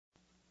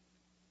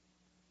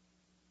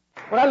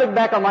When I look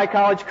back on my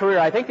college career,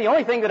 I think the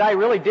only thing that I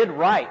really did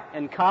right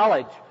in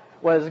college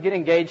was get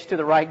engaged to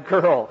the right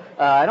girl.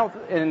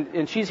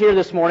 And she's here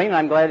this morning, and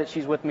I'm glad that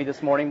she's with me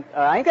this morning.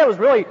 I think that was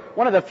really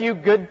one of the few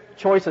good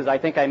choices I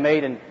think I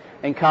made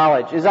in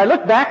college. As I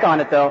look back on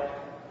it, though,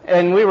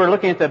 and we were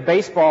looking at the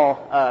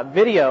baseball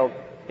video,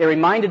 it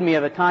reminded me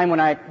of a time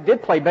when I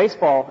did play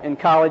baseball in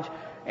college,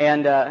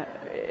 and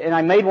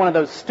I made one of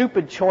those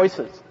stupid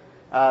choices.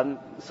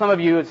 Some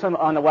of you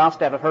on the WOW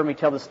staff have heard me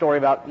tell the story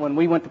about when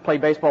we went to play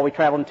baseball, we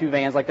traveled in two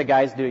vans like the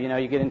guys do. You know,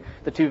 you get in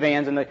the two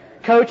vans, and the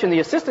coach and the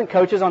assistant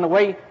coaches on the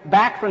way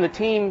back from the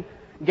team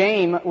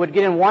game would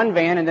get in one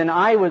van, and then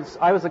I was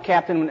the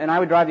captain, and I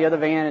would drive the other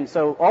van, and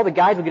so all the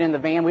guys would get in the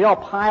van. We'd all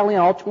pile in,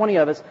 all 20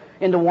 of us,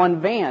 into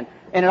one van.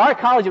 And at our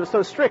college, it was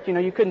so strict, you know,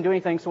 you couldn't do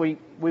anything, so we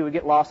would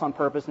get lost on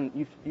purpose,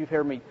 and you've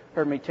heard me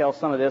tell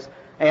some of this.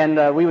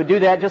 And we would do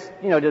that just,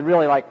 you know, to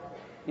really, like,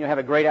 you know, have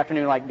a great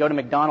afternoon, like go to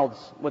McDonald's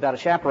without a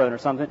chaperone or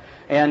something.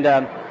 And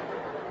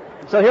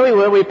so here we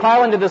would. We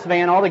pile into this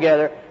van all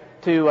together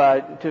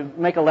to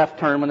make a left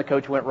turn when the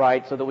coach went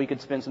right, so that we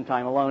could spend some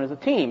time alone as a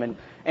team.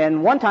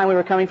 And one time we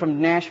were coming from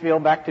Nashville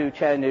back to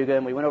Chattanooga,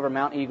 and we went over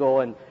Mount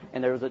Eagle, and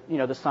there was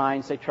the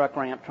signs say truck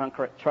ramp,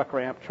 truck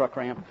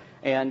ramp.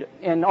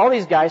 And all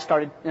these guys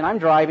started, and I'm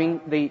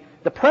driving.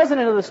 The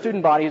president of the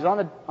student body who's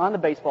on the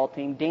baseball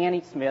team,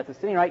 Danny Smith, is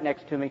sitting right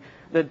next to me.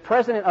 The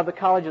president of the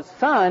college's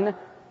son,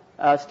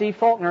 Steve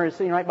Faulkner, is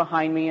sitting right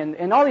behind me,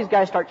 and all these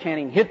guys start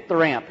chanting, hit the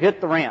ramp, hit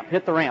the ramp,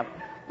 hit the ramp.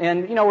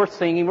 And, you know, we're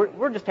singing,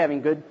 we're just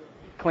having good,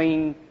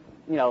 clean,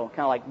 you know,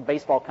 kind of like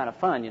baseball kind of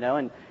fun, you know.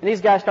 And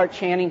these guys start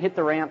chanting, hit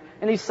the ramp,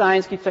 and these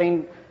signs keep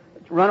saying,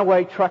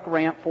 runaway truck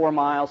ramp, 4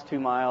 miles, 2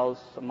 miles,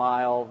 a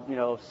mile, you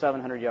know,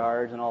 700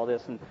 yards, and all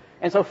this.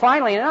 And so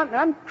finally, and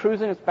I'm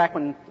cruising, it's back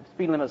when the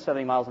speed limit was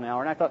 70 miles an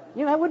hour, and I thought,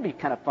 you know, that would be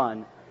kind of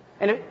fun.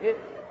 And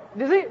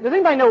does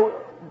anybody know,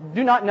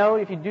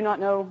 if you do not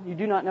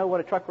know what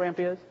a truck ramp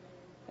is?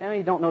 I mean,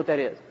 you don't know what that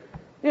is.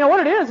 You know,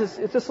 what it is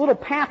it's this little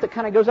path that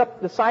kind of goes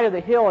up the side of the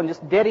hill and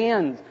just dead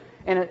ends.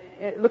 And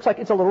it looks like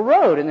it's a little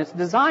road, and it's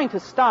designed to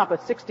stop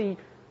a 60,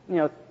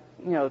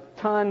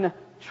 ton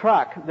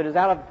truck that is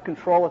out of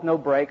control with no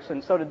brakes.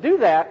 And so to do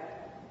that,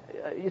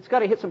 it's got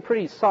to hit some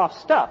pretty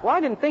soft stuff. Well,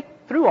 I didn't think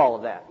through all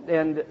of that.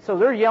 And so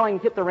they're yelling,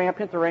 hit the ramp,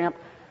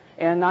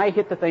 and I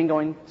hit the thing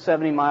going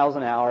 70 miles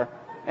an hour.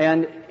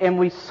 And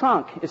we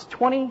sunk. It's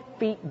 20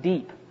 feet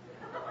deep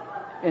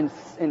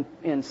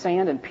in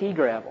sand and pea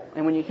gravel.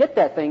 And when you hit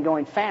that thing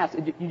going fast,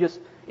 you just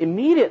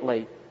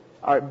immediately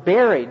are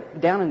buried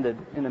down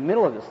in the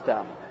middle of the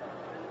stuff.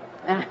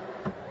 And,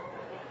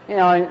 you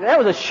know, that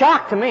was a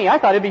shock to me. I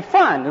thought it'd be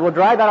fun. And we'll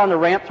drive out on the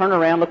ramp, turn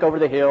around, look over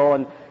the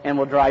hill, and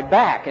we'll drive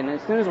back. And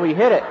as soon as we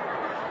hit it,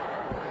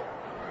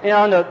 you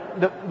know,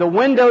 and the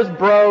windows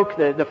broke,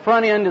 the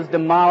front end is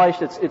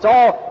demolished,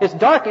 it's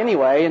dark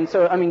anyway, and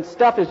so, I mean,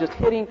 stuff is just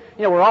hitting,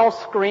 you know, we're all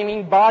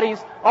screaming, bodies,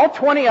 all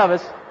 20 of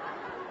us,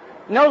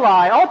 no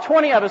lie, all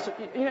 20 of us,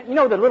 you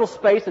know the little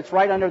space that's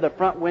right under the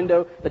front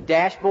window, the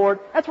dashboard,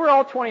 that's where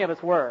all 20 of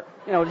us were,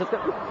 you know, just,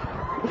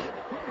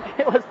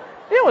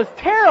 it was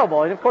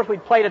terrible, and of course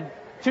we'd played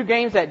 2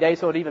 games that day,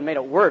 so it even made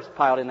it worse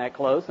piled in that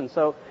close, and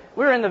so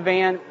we were in the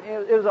van,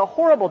 it was a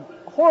horrible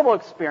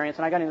experience,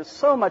 and I got into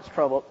so much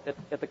trouble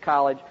at the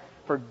college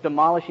for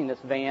demolishing this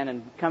van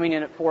and coming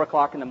in at 4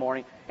 o'clock in the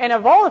morning. And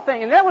of all the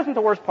things, and that wasn't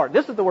the worst part.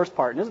 This is the worst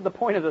part, and this is the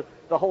point of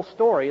the whole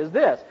story, is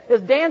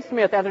Dan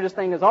Smith, after this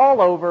thing is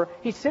all over,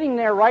 he's sitting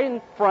there right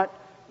in front,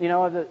 you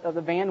know, of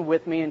the van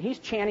with me, and he's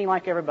chanting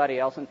like everybody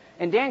else.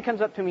 And Dan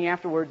comes up to me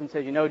afterwards and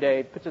says, you know,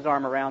 Dave, puts his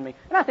arm around me,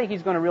 and I think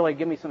he's going to really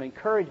give me some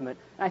encouragement.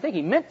 And I think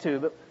he meant to,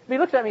 but he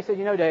looks at me and says,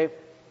 you know, Dave,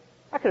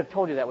 I could have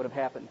told you that would have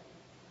happened.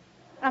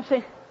 And I'm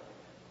saying,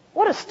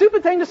 what a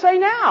stupid thing to say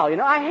now. You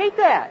know, I hate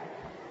that.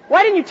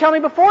 Why didn't you tell me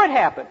before it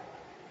happened?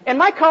 And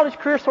my college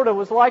career sort of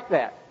was like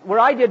that, where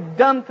I did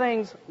dumb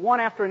things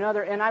one after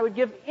another, and I would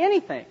give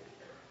anything.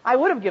 I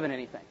would have given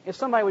anything if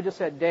somebody would just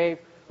said, Dave,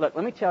 look,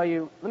 let me tell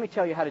you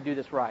how to do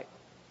this right.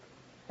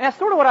 And that's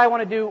sort of what I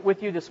want to do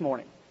with you this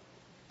morning.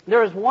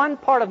 There is one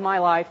part of my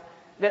life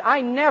that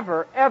I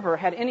never, ever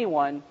had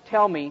anyone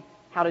tell me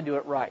how to do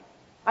it right.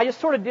 I just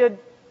sort of did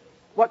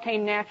what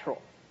came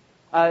natural.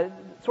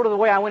 Sort of the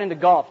way I went into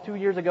golf. 2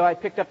 years ago, I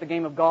picked up the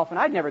game of golf, and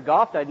I'd never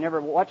golfed. I'd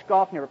never watched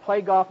golf, never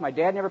played golf. My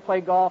dad never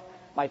played golf.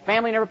 My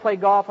family never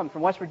played golf. I'm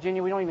from West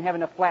Virginia. We don't even have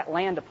enough flat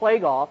land to play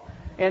golf.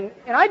 And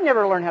I'd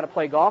never learned how to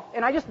play golf.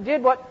 And I just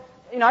did what,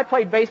 you know, I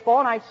played baseball,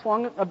 and I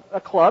swung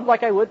a club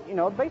like I would, you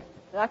know,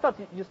 I thought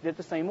you just did it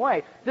the same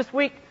way. This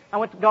week, I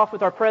went to golf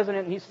with our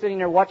president, and he's sitting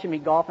there watching me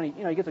golf, and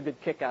he gets a good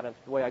kick out of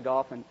the way I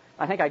golf. And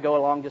I think I go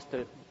along just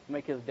to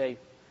make his day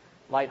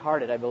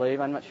lighthearted, I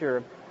believe. I'm not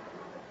sure.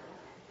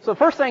 So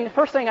first thing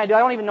I do, I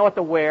don't even know what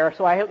to wear.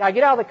 So I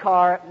get out of the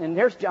car, and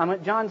I'm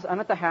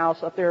at the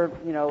house up there,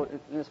 you know,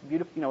 in this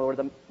beautiful, you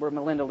know, where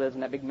Melinda lives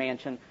in that big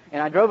mansion.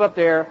 And I drove up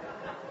there,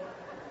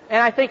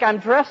 and I think I'm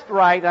dressed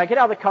right. And I get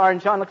out of the car,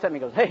 and John looks at me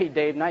and goes, "Hey,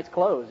 Dave, nice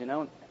clothes," you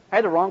know. I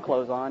had the wrong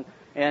clothes on,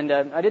 And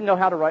I didn't know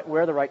how to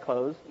wear the right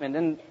clothes.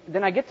 And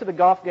then I get to the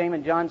golf game,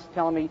 and John's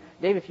telling me,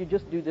 Dave, if you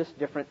just do this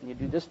different, and you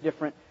do this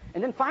different.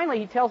 And then finally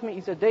he tells me,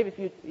 he said, Dave,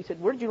 he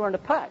said, where did you learn to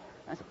putt?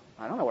 I said,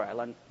 I don't know where I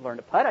learned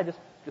to putt. I just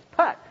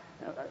putt.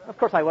 Of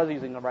course, I was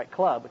using the right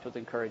club, which was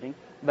encouraging.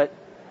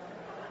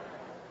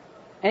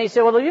 And he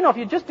said, well, if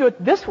you just do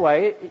it this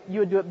way, you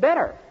would do it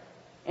better.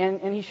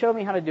 And he showed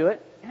me how to do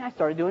it, and I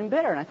started doing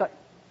better. And I thought,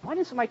 why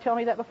didn't somebody tell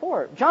me that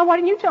before? John, why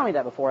didn't you tell me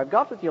that before? I've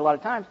golfed with you a lot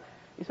of times.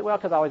 He said, well,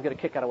 because I always get a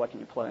kick out of watching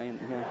you play.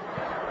 And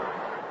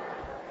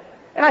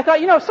I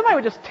thought, if somebody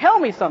would just tell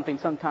me something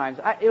sometimes,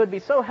 it would be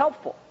so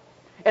helpful.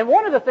 And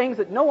one of the things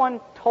that no one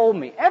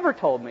ever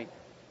told me,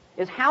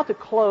 is how to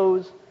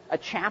close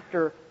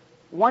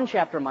one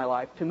chapter of my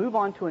life, to move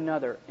on to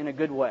another in a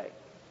good way.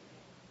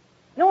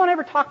 No one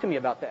ever talked to me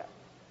about that.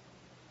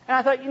 And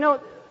I thought,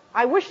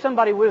 I wish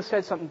somebody would have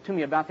said something to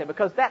me about that,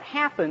 because that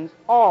happens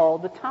all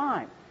the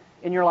time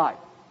in your life.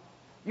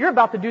 You're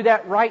about to do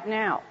that right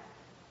now.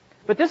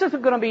 But this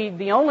isn't going to be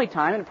the only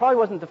time, and it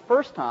probably isn't the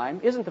first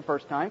time,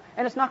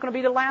 and it's not going to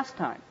be the last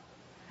time.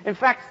 In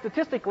fact,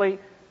 statistically,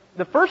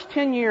 the first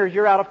 10 years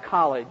you're out of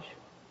college,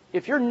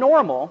 if you're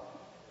normal,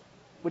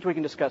 which we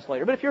can discuss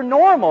later, but if you're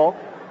normal,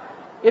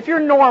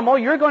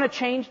 you're going to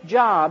change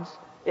jobs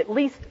at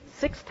least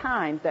 6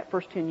 times that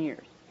first 10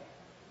 years.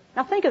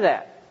 Now think of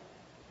that.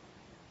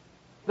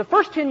 The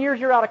first 10 years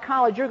you're out of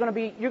college, you're going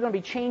to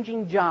be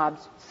changing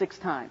jobs 6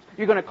 times.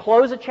 You're going to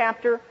close a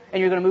chapter,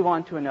 and you're going to move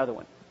on to another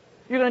one.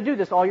 You're going to do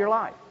this all your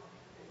life.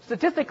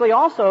 Statistically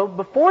also,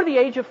 before the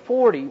age of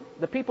 40,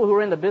 the people who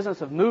are in the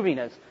business of moving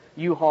us,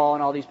 U-Haul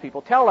and all these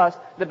people, tell us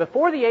that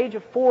before the age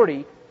of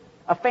 40,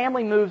 a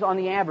family moves on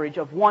the average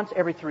of once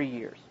every 3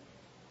 years.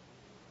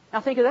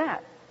 Now think of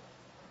that.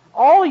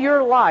 All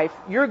your life,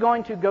 you're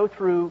going to go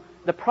through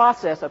the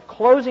process of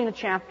closing a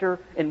chapter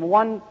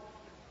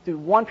through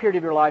one period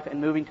of your life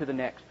and moving to the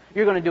next.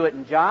 You're going to do it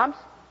in jobs.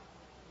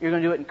 You're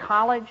going to do it in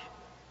college.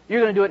 You're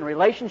going to do it in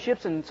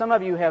relationships. And some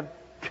of you have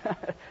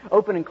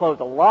opened and closed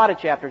a lot of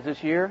chapters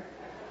this year.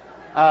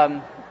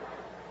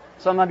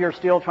 Some of you are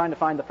still trying to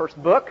find the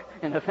first book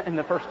in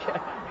the first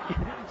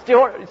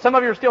chapter. Some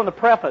of you are still in the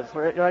preface,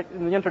 right,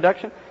 in the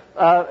introduction.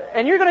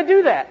 And you're going to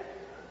do that.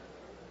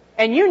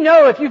 And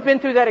if you've been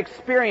through that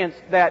experience,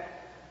 that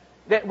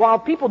while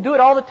people do it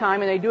all the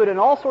time, and they do it in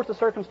all sorts of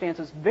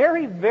circumstances,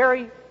 very,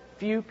 very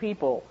few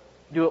people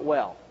do it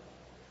well.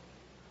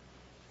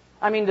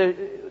 I mean,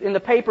 in the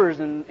papers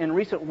in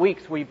recent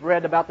weeks, we've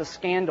read about the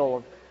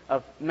scandal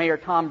of Mayor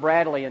Tom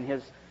Bradley and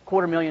his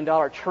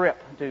 $250,000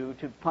 trip to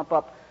pump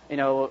up,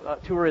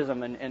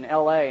 tourism in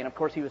L.A. And of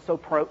course, he was so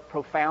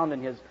profound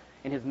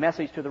in his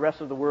message to the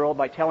rest of the world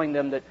by telling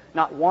them that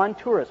not one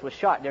tourist was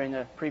shot during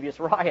the previous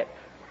riot.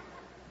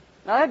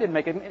 Now that didn't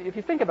make it. If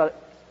you think about it,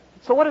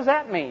 so what does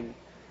that mean?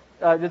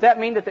 Does that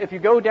mean that if you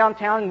go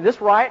downtown in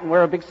this riot and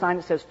wear a big sign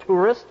that says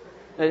tourist,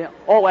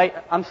 wait,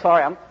 I'm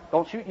sorry,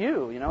 don't shoot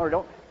you, or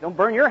don't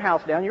burn your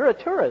house down. You're a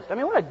tourist. I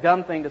mean, what a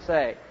dumb thing to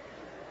say.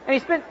 And he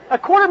spent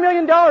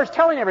 $250,000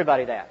 telling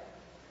everybody that.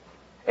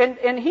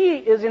 And he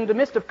is in the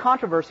midst of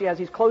controversy as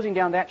he's closing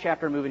down that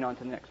chapter and moving on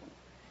to the next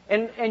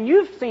one. And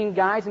you've seen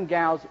guys and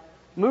gals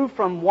move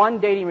from one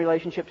dating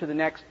relationship to the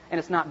next, and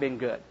it's not been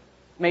good.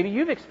 Maybe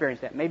you've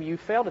experienced that. Maybe you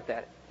failed at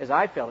that, as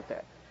I failed at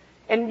that.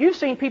 And you've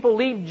seen people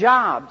leave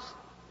jobs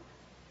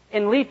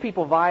and leave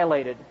people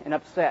violated and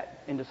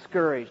upset and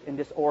discouraged and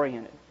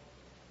disoriented.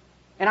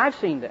 And I've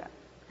seen that.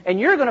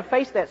 And you're going to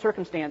face that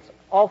circumstance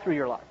all through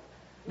your life.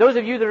 Those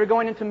of you that are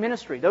going into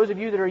ministry, those of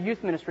you that are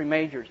youth ministry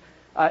majors,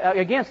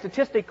 again,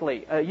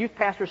 statistically, a youth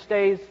pastor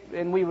stays,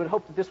 and we would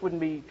hope that this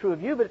wouldn't be true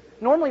of you, but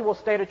normally we'll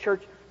stay at a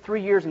church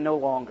 3 years and no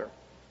longer.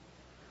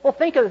 Well,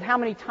 think of how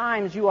many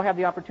times you will have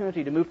the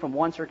opportunity to move from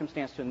one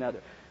circumstance to another.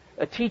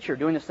 A teacher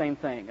doing the same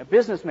thing. A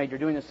business major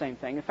doing the same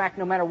thing. In fact,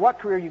 no matter what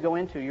career you go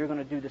into, you're going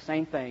to do the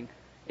same thing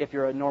if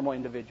you're a normal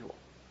individual.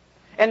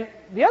 And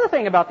the other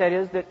thing about that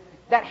is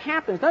that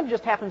happens, not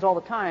just happens all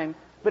the time,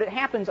 but it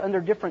happens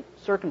under different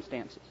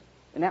circumstances.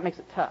 And that makes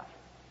it tough.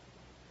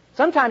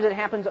 Sometimes it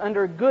happens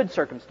under good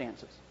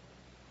circumstances.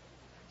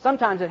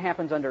 Sometimes it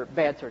happens under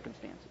bad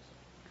circumstances.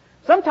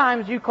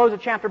 Sometimes you close a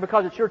chapter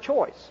because it's your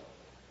choice.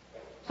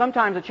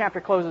 Sometimes a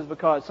chapter closes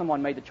because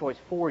someone made the choice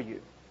for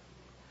you.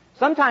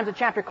 Sometimes a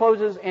chapter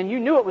closes and you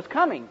knew it was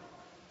coming.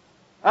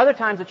 Other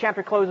times a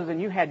chapter closes and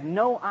you had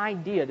no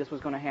idea this was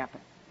going to happen.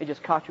 It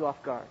just caught you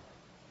off guard.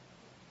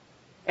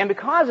 And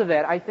because of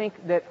that, I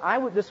think that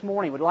this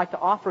morning would like to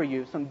offer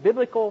you some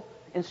biblical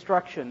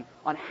instruction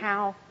on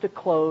how to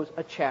close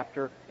a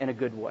chapter in a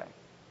good way.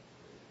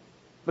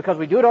 Because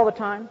we do it all the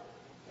time,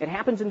 it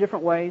happens in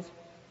different ways,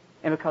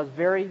 and because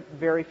very,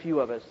 very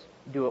few of us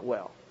do it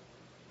well.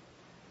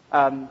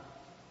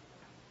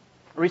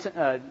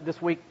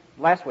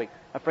 Last week,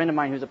 a friend of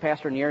mine who's a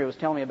pastor in the area was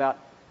telling me about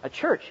a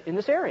church in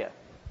this area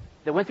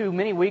that went through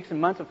many weeks and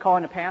months of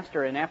calling a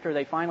pastor, and after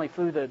they finally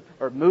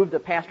moved the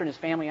pastor and his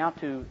family out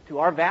to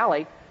our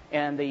valley,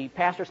 and the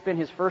pastor spent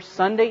his first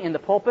Sunday in the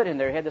pulpit, and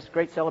they had this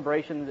great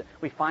celebration that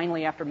we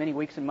finally, after many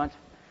weeks and months,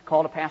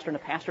 called a pastor, and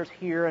the pastor's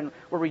here, and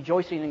we're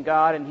rejoicing in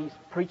God, and he's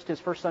preached his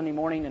first Sunday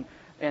morning,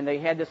 And they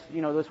had this,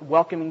 this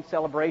welcoming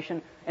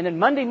celebration. And then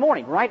Monday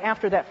morning, right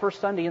after that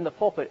first Sunday in the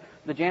pulpit,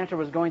 the janitor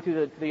was going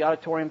through the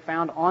auditorium,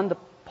 found on the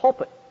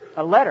pulpit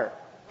a letter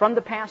from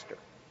the pastor.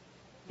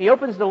 He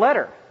opens the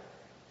letter,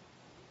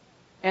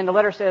 and the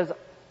letter says,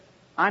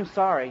 "I'm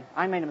sorry,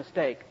 I made a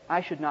mistake.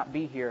 I should not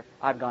be here.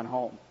 I've gone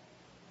home."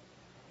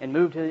 And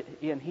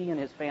he and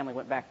his family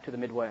went back to the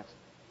Midwest.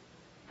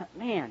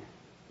 Man,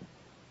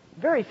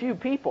 very few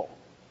people,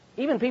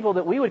 even people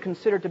that we would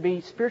consider to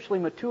be spiritually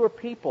mature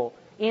people,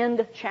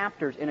 end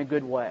chapters in a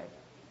good way.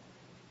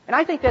 And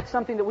I think that's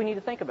something that we need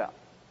to think about.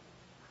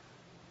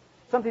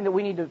 Something that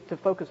we need to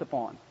focus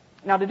upon.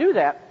 Now, to do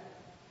that,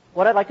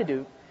 what I'd like to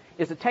do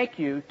is to take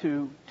you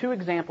to two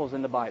examples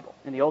in the Bible,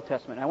 in the Old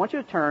Testament. I want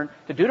you to turn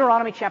to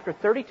Deuteronomy chapter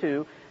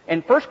 32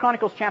 and 1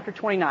 Chronicles chapter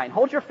 29.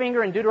 Hold your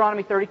finger in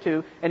Deuteronomy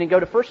 32 and then go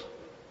to 1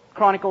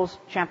 Chronicles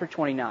chapter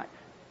 29.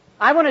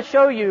 I want to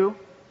show you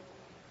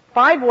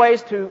 5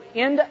 ways to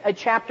end a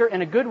chapter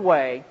in a good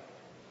way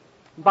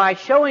by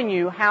showing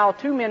you how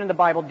 2 men in the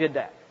Bible did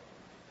that.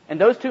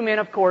 And those 2 men,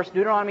 of course,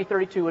 Deuteronomy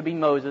 32 would be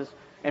Moses,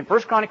 and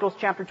 1 Chronicles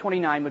chapter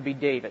 29 would be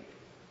David.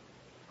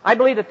 I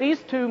believe that these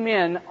 2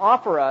 men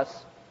offer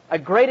us a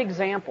great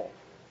example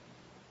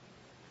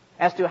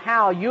as to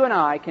how you and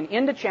I can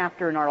end a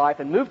chapter in our life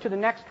and move to the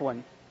next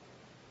one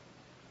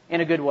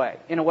in a good way,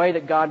 in a way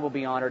that God will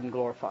be honored and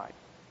glorified.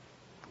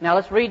 Now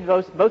let's read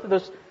both of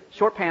those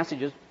short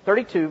passages,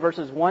 32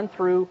 verses 1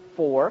 through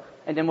 4,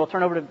 and then we'll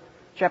turn over to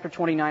chapter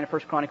 29 of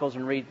 1 Chronicles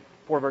and read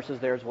 4 verses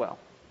there as well.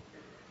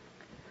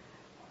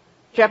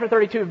 Chapter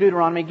 32 of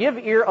Deuteronomy, "Give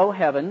ear, O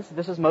heavens."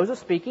 This is Moses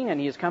speaking, and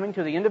he is coming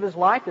to the end of his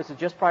life. This is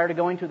just prior to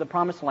going to the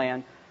promised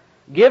land.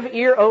 "Give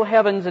ear, O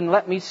heavens, and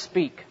let me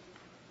speak.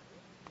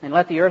 And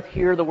let the earth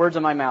hear the words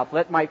of my mouth.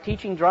 Let my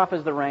teaching drop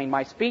as the rain,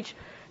 my speech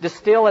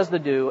distill as the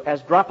dew,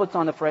 as droplets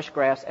on the fresh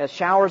grass, as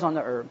showers on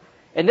the herb.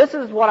 And this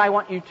is what I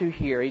want you to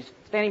hear." He's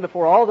standing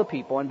before all the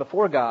people and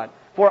before God.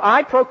 "For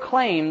I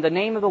proclaim the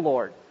name of the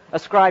Lord.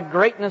 Ascribe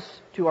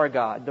greatness to our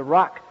God, the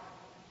rock.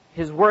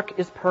 His work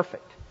is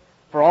perfect.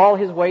 For all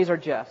His ways are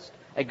just,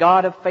 a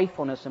God of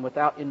faithfulness and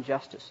without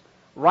injustice.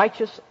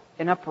 Righteous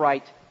and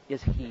upright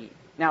is He."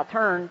 Now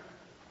turn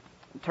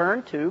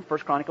to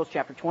 1 Chronicles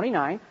chapter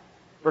 29,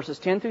 verses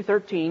 10 through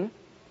 13,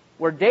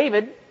 where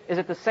David is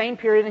at the same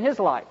period in his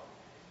life,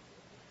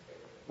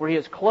 where he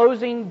is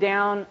closing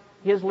down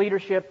his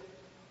leadership,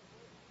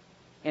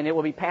 and it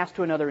will be passed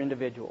to another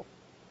individual.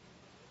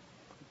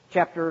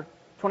 Chapter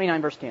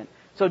 29, verse 10.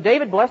 "So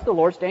David blessed the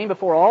Lord, standing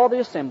before all the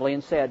assembly,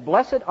 and said,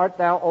 Blessed art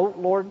thou, O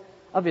Lord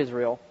of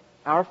Israel,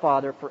 our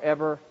Father,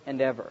 forever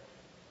and ever.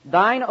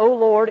 Thine, O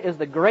Lord, is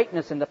the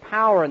greatness and the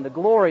power and the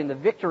glory and the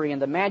victory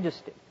and the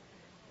majesty.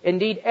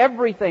 Indeed,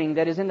 everything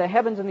that is in the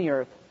heavens and the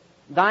earth,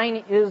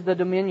 thine is the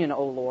dominion,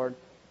 O Lord,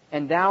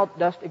 and thou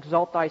dost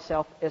exalt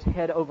thyself as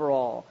head over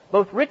all.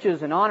 Both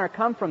riches and honor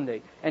come from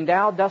thee, and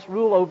thou dost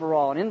rule over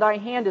all. And in thy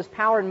hand is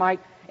power and might,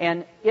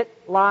 and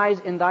it lies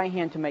in thy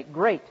hand to make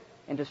great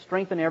and to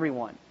strengthen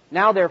everyone.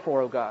 Now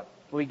therefore, O God,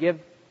 we give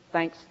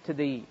thanks to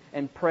thee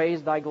and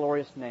praise thy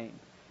glorious name.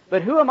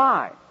 But who am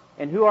I,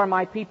 and who are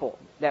my people,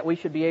 that we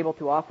should be able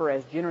to offer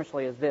as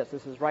generously as this?"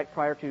 This is right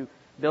prior to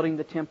building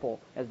the temple,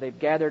 as they've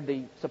gathered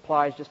the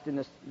supplies just in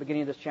this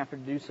beginning of this chapter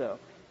to do so.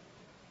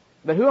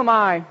 "But who am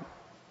I,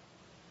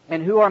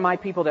 and who are my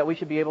people, that we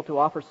should be able to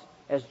offer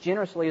as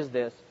generously as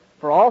this?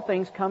 For all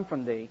things come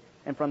from thee,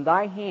 and from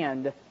thy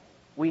hand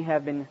we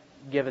have been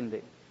given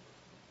thee."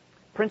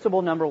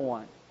 Principle number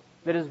 1,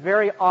 that is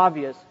very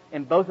obvious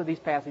in both of these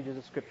passages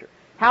of Scripture.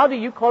 How do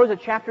you close a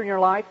chapter in your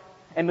life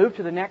and move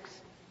to the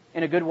next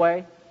in a good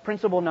way?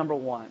 Principle number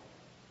 1.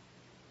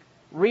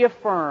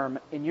 Reaffirm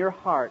in your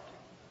heart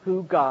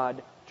who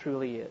God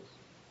truly is.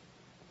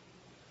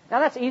 Now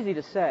that's easy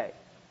to say.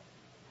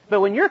 But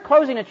when you're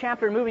closing a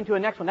chapter and moving to a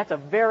next one, that's a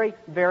very,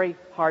 very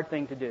hard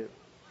thing to do.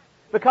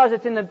 Because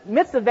it's in the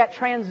midst of that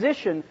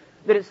transition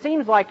that it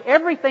seems like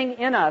everything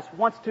in us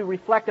wants to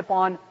reflect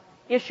upon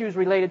issues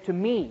related to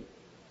me.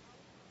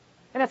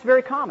 And that's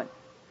very common.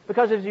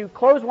 Because as you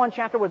close one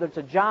chapter, whether it's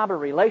a job or a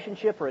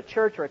relationship or a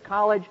church or a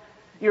college,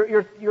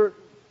 you're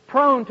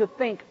prone to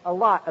think a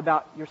lot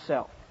about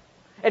yourself.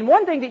 And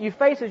one thing that you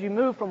face as you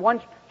move from one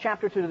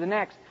chapter to the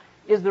next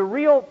is the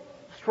real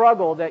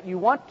struggle that you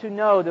want to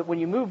know that when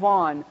you move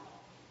on,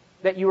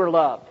 that you are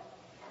loved.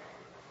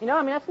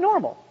 That's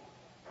normal.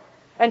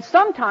 And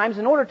sometimes,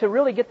 in order to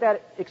really get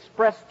that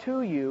expressed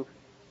to you,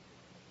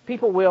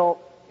 people will,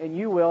 and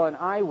you will, and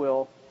I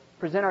will,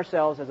 present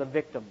ourselves as a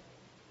victim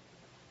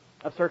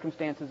of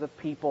circumstances, of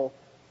people.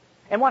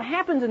 And what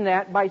happens in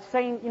that, by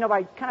saying,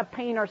 by kind of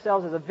painting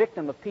ourselves as a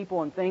victim of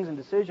people and things and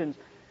decisions,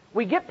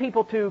 we get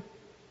people to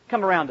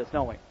come around us,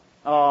 don't we?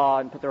 Oh,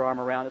 and put their arm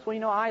around us.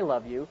 Well, I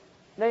love you.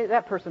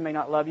 That person may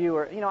not love you,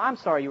 or, I'm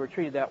sorry you were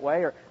treated that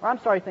way, or I'm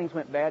sorry things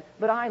went bad,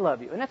 but I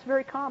love you. And that's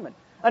very common.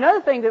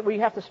 Another thing that we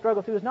have to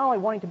struggle through is not only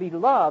wanting to be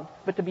loved,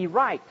 but to be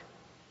right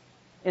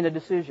in a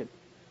decision.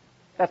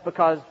 That's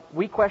because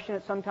we question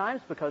it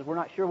sometimes, because we're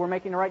not sure we're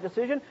making the right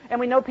decision, and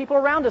we know people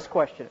around us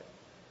question it.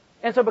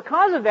 And so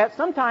because of that,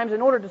 sometimes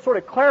in order to sort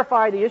of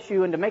clarify the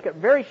issue and to make it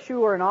very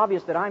sure and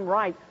obvious that I'm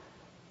right,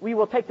 we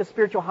will take the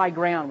spiritual high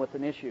ground with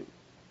an issue.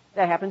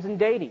 That happens in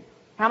dating.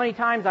 How many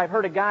times I've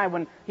heard a guy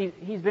when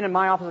he's been in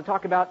my office and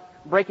talk about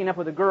breaking up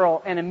with a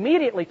girl and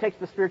immediately takes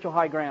the spiritual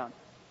high ground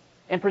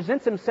and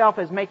presents himself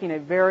as making a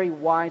very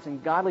wise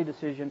and godly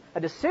decision, a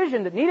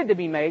decision that needed to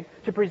be made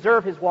to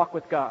preserve his walk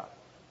with God.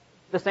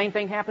 The same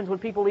thing happens when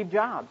people leave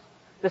jobs.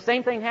 The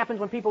same thing happens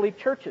when people leave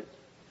churches.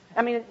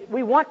 I mean,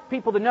 we want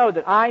people to know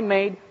that I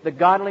made the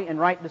godly and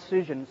right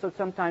decision, so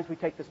sometimes we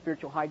take the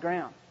spiritual high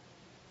ground.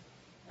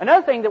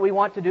 Another thing that we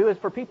want to do is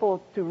for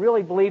people to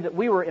really believe that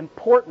we were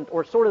important,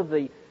 or sort of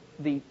the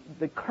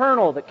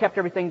kernel that kept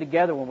everything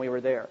together when we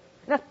were there.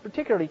 And that's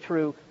particularly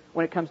true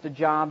when it comes to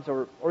jobs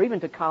or even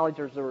to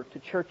colleges or to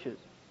churches.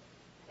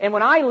 And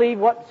when I leave,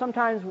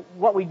 sometimes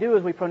what we do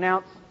is we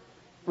pronounce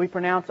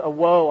a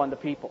woe on the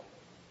people.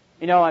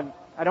 You know,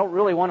 I don't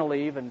really want to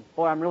leave, and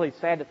boy, I'm really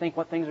sad to think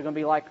what things are going to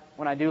be like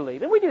when I do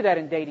leave. And we do that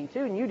in dating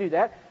too, and you do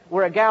that,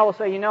 where a gal will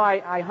say, you know,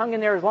 I hung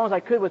in there as long as I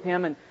could with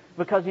him, and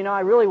because, you know,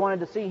 I really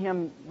wanted to see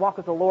him walk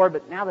with the Lord,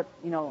 but now that,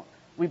 you know,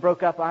 we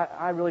broke up,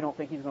 I really don't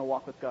think he's going to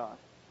walk with God.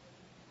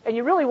 And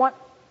you really want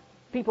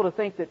people to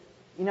think that,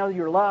 you know,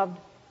 you're loved,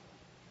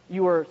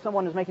 you were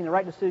someone who's making the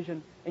right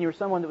decision, and you were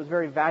someone that was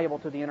very valuable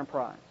to the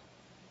enterprise.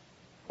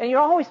 And you're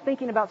always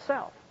thinking about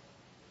self.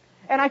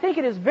 And I think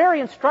it is very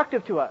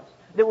instructive to us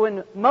that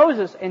when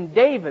Moses and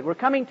David were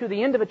coming to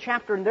the end of a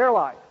chapter in their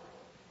life,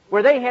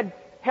 where they had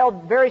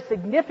held very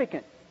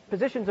significant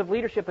positions of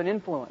leadership and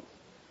influence,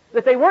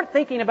 that they weren't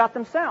thinking about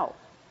themselves.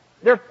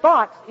 Their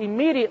thoughts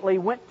immediately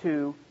went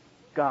to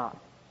God.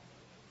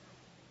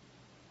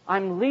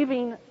 I'm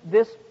leaving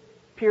this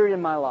period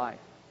in my life.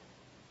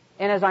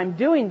 And as I'm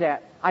doing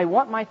that, I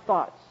want my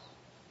thoughts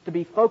to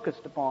be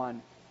focused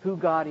upon who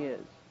God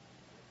is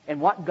and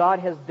what God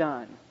has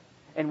done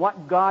and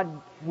what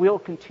God will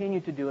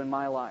continue to do in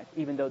my life,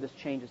 even though this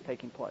change is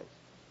taking place.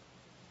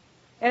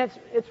 And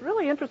it's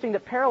really interesting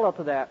that parallel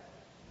to that,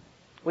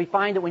 we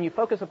find that when you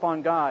focus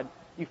upon God,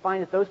 you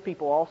find that those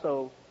people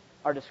also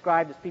are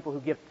described as people who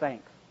give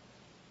thanks.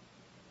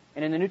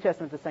 And in the New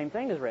Testament, the same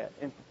thing is read.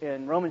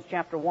 In Romans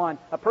chapter 1,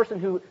 a person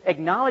who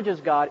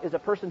acknowledges God is a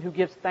person who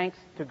gives thanks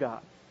to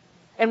God.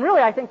 And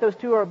really, I think those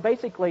two are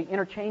basically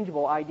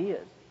interchangeable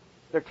ideas.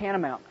 They're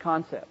tantamount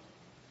concepts.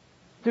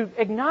 To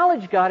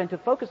acknowledge God and to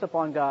focus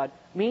upon God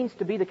means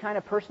to be the kind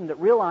of person that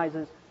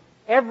realizes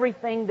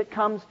everything that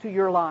comes to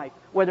your life,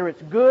 whether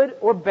it's good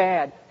or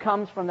bad,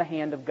 comes from the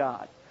hand of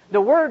God.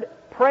 The word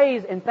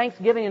praise and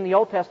thanksgiving in the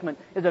Old Testament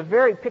is a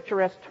very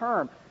picturesque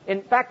term.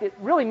 In fact, it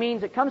really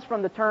means, it comes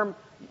from the term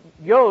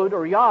yod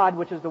or yod,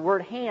 which is the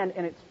word hand,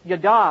 and it's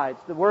yada.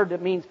 It's the word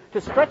that means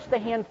to stretch the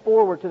hand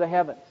forward to the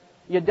heavens.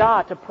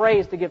 Yada, to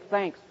praise, to give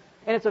thanks.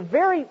 And it's a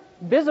very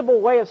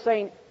visible way of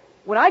saying,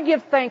 when I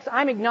give thanks,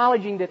 I'm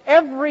acknowledging that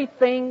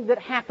everything that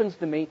happens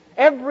to me,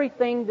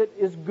 everything that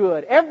is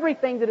good,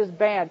 everything that is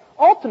bad,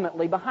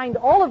 ultimately, behind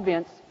all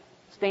events,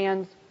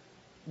 stands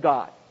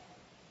God.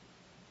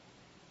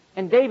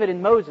 And David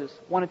and Moses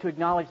wanted to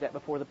acknowledge that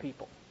before the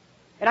people.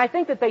 And I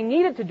think that they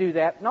needed to do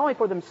that, not only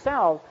for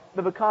themselves,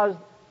 but because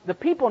the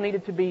people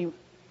needed to be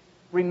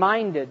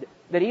reminded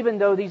that even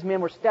though these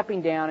men were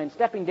stepping down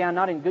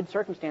not in good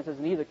circumstances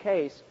in either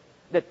case,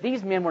 that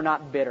these men were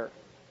not bitter.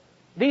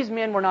 These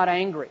men were not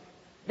angry.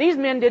 These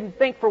men didn't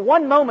think for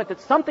one moment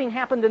that something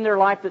happened in their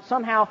life that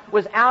somehow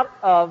was out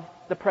of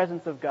the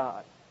presence of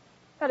God.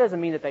 That doesn't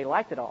mean that they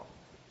liked it all.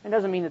 It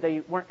doesn't mean that they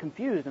weren't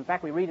confused. In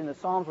fact, we read in the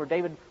Psalms where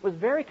David was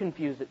very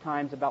confused at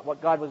times about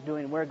what God was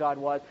doing and where God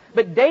was.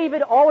 But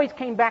David always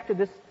came back to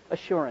this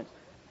assurance.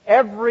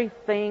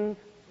 Everything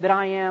that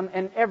I am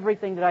and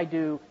everything that I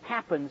do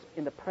happens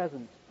in the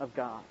presence of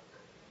God.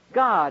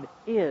 God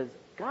is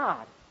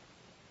God.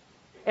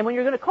 And when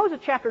you're going to close a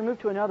chapter and move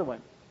to another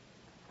one,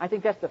 I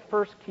think that's the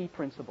first key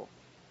principle.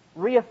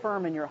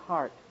 Reaffirm in your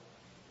heart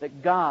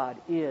that God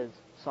is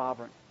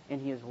sovereign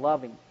and He is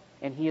loving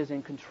and He is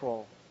in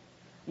control.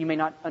 You may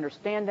not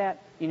understand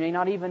that. You may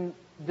not even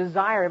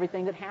desire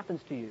everything that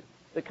happens to you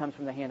that comes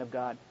from the hand of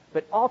God.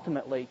 But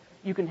ultimately,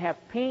 you can have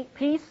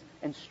peace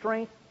and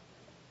strength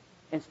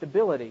and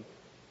stability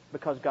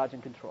because God's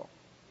in control.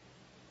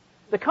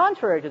 The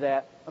contrary to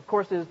that, of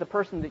course, is the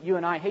person that you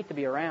and I hate to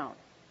be around.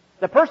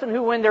 The person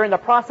who, when they're in the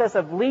process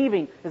of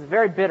leaving, is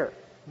very bitter,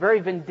 very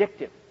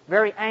vindictive,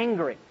 very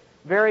angry,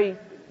 very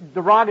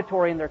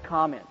derogatory in their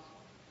comments.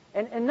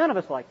 And none of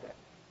us like that.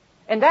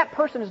 And that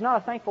person is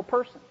not a thankful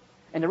person.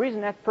 And the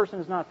reason that person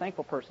is not a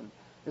thankful person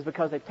is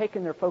because they've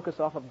taken their focus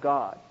off of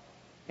God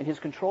and His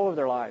control of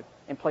their life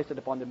and placed it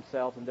upon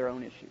themselves and their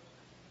own issues.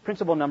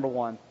 Principle number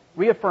 1,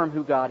 reaffirm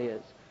who God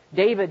is.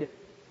 David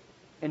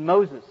and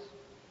Moses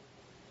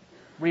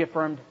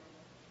reaffirmed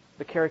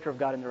the character of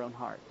God in their own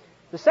hearts.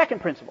 The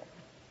second principle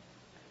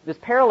is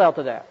parallel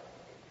to that.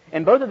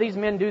 And both of these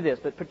men do this,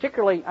 but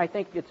particularly I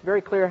think it's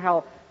very clear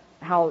how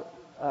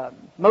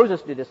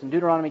Moses did this in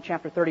Deuteronomy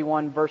chapter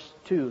 31, verse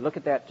 2. Look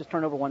at that. Just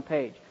turn over one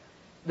page.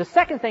 The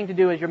second thing to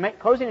do as you're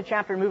closing a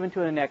chapter and moving to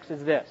the next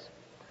is this.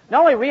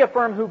 Not only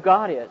reaffirm who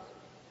God is,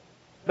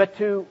 but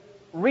to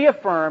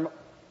reaffirm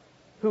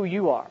who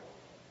you are.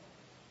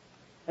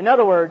 In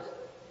other words,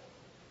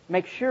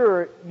 make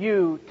sure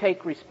you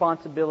take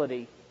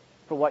responsibility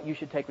for what you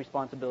should take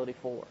responsibility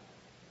for.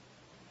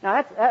 Now,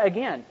 that's,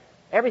 again,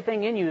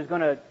 everything in you is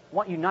going to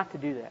want you not to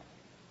do that.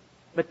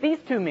 But these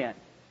two men,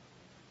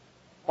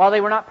 while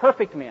they were not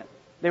perfect men,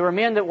 they were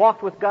men that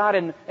walked with God,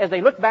 and as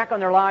they looked back on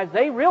their lives,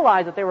 they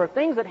realized that there were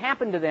things that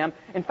happened to them.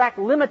 In fact,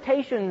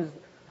 limitations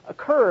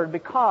occurred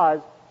because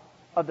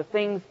of the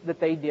things that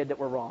they did that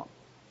were wrong.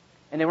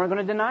 And they weren't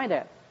going to deny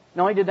that.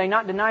 Not only did they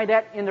not deny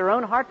that in their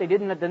own heart, they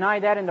didn't deny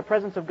that in the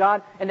presence of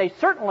God, and they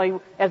certainly,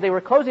 as they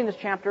were closing this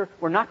chapter,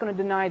 were not going to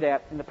deny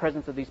that in the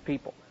presence of these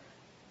people.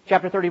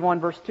 Chapter 31,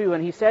 verse 2,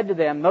 and he said to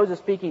them, Moses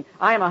speaking,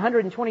 I am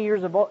 120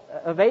 years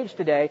of age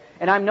today,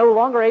 and I'm no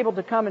longer able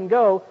to come and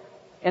go,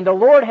 and the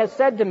Lord has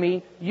said to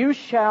me, you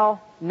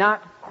shall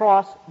not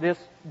cross this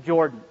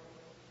Jordan.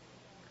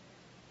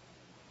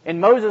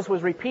 And Moses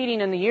was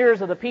repeating in the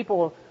ears of the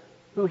people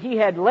who he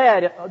had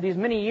led these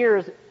many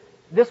years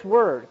this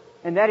word,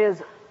 and that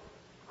is,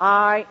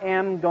 I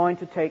am going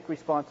to take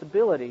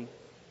responsibility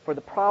for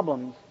the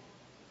problems,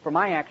 for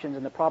my actions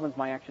and the problems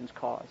my actions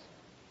cause.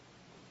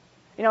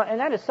 You know, and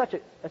that is such a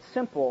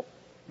simple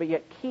but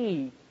yet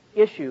key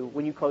issue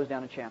when you close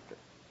down a chapter.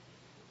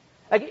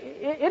 Like,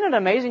 isn't it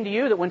amazing to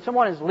you that when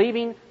someone is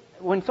leaving,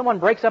 when someone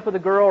breaks up with a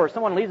girl, or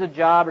someone leaves a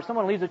job, or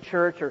someone leaves a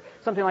church, or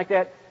something like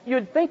that, you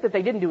would think that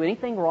they didn't do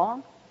anything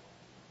wrong?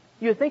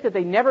 You would think that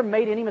they never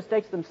made any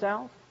mistakes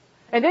themselves?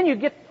 And then you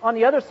get on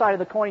the other side of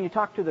the coin and you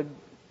talk to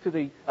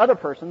the other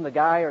person, the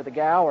guy or the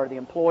gal or the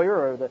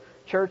employer or the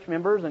church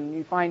members, and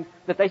you find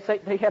that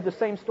they have the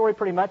same story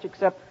pretty much,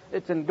 except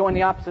it's in going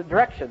the opposite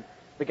direction.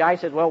 The guy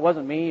says, well, it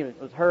wasn't me, it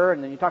was her,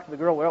 and then you talk to the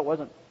girl, well, it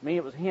wasn't me,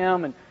 it was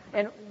him,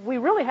 and we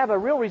really have a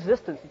real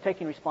resistance to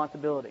taking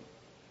responsibility.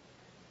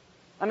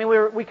 I mean,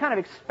 we kind of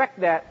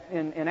expect that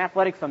in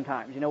athletics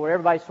sometimes, you know, where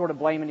everybody's sort of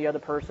blaming the other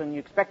person. You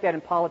expect that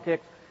in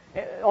politics,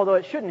 although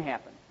it shouldn't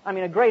happen. I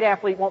mean, a great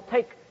athlete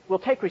will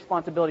take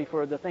responsibility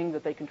for the thing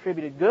that they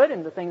contributed good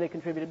and the thing they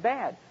contributed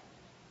bad.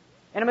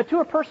 And a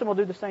mature person will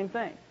do the same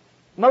thing.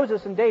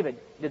 Moses and David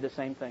did the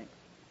same thing.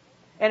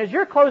 And as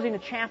you're closing a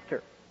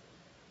chapter,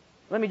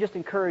 let me just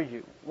encourage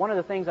you. One of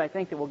the things I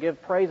think that will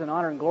give praise and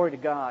honor and glory to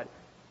God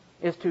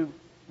is to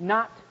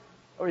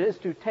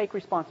take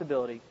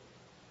responsibility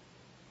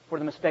for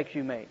the mistakes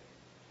you made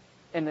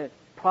and the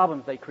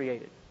problems they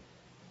created.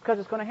 Because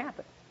it's going to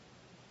happen.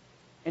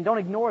 And don't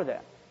ignore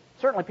that.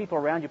 Certainly people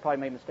around you probably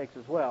made mistakes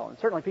as well. And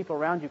certainly people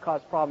around you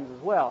caused problems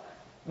as well.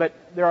 But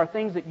there are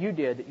things that you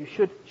did that you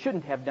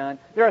shouldn't have done.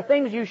 There are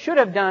things you should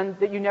have done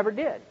that you never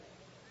did.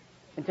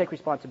 And take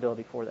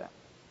responsibility for that.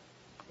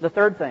 The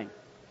third thing.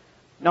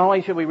 Not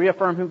only should we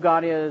reaffirm who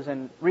God is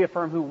and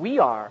reaffirm who we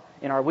are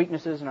in our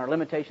weaknesses and our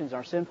limitations and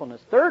our sinfulness.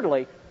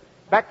 Thirdly,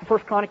 back to 1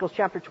 Chronicles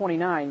chapter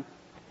 29,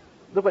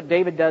 look what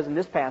David does in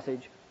this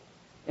passage.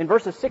 In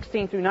verses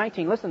 16 through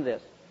 19, listen to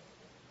this.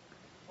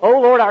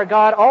 O Lord our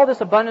God, all this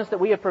abundance that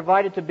we have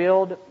provided to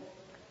build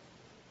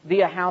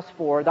thee a house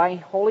for thy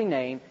holy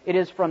name, it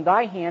is from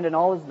thy hand and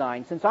all is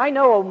thine. Since I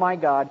know, O my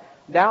God,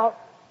 thou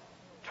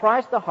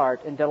triest the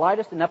heart and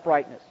delightest in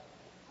uprightness.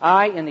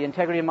 I, in the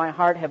integrity of my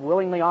heart, have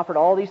willingly offered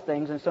all these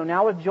things, and so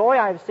now with joy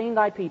I have seen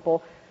thy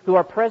people who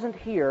are present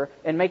here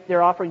and make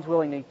their offerings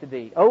willingly to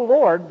thee. O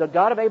Lord, the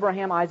God of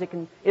Abraham, Isaac,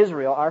 and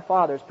Israel, our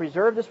fathers,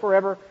 preserve this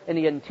forever in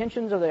the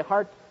intentions of the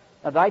heart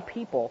of thy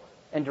people,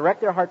 and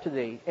direct their heart to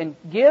thee. And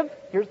give,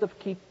 here's the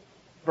key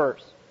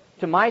verse,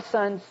 to my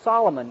son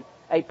Solomon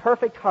a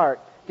perfect heart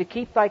to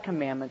keep thy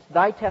commandments,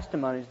 thy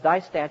testimonies, thy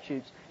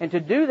statutes, and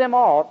to do them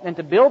all, and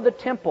to build the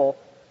temple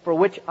for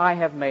which I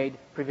have made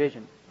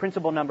provision.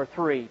 Principle number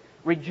 3,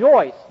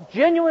 rejoice,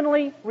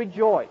 genuinely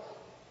rejoice,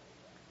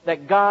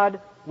 that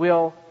God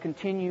will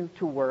continue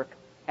to work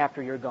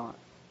after you're gone.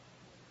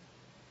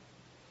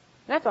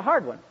 And that's a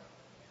hard one.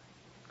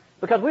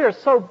 Because we are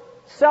so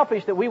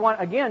selfish that we want,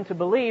 again, to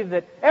believe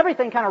that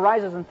everything kind of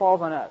rises and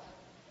falls on us.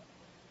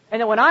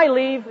 And that when I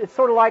leave, it's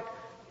sort of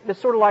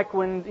like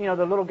when, you know,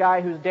 the little guy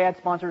whose dad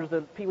sponsors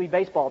the Pee Wee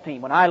baseball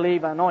team. When I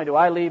leave, not only do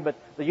I leave, but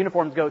the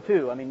uniforms go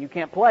too. I mean, you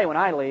can't play when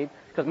I leave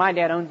because my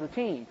dad owns the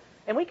team.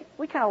 And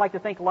we kind of like to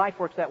think life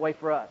works that way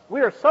for us.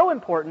 We are so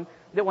important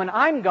that when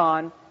I'm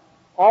gone,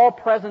 all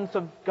presence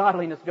of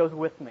godliness goes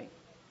with me.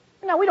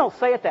 Now, we don't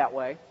say it that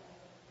way,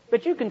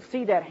 but you can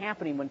see that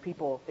happening when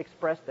people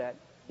express that.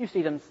 You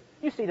see them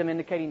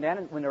indicating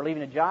that when they're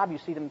leaving a job. You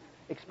see them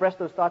express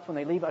those thoughts when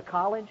they leave a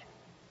college.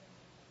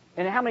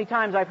 And how many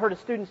times I've heard a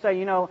student say,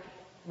 you know,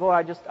 boy,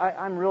 I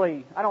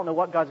don't know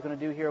what God's going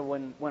to do here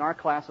when our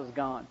class is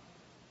gone.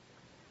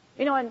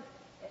 You know,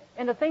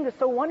 and the thing that's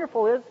so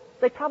wonderful is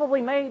they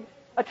probably made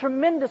a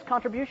tremendous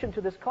contribution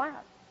to this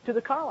class, to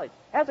the college,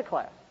 as a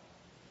class,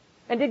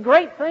 and did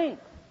great things.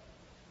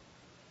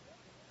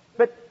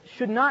 But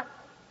should not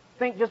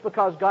think just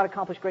because God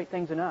accomplished great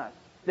things in us,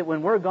 that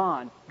when we're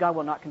gone, God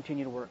will not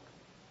continue to work.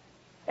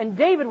 And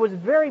David was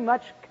very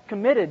much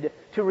committed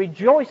to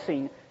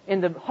rejoicing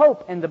in the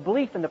hope and the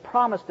belief and the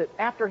promise that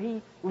after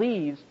he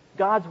leaves,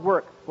 God's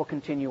work will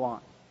continue on.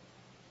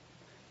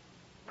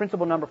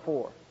 Principle number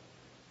 4.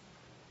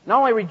 Not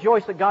only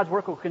rejoice that God's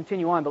work will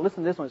continue on, but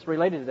listen to this one, it's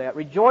related to that.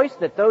 Rejoice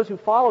that those who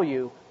follow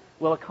you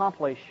will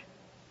accomplish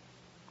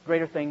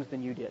greater things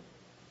than you did.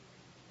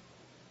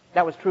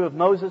 That was true of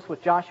Moses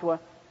with Joshua.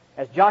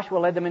 As Joshua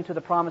led them into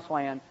the promised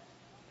land,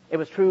 it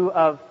was true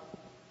of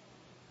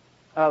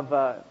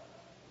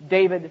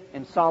David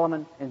and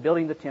Solomon in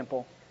building the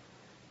temple.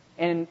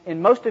 And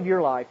in most of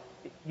your life,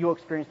 you'll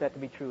experience that to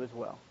be true as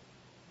well.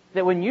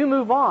 That when you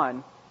move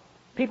on,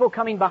 people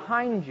coming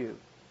behind you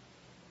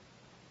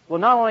will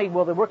not only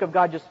will the work of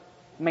God just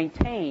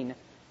maintain,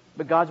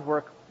 but God's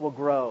work will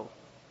grow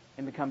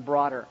and become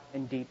broader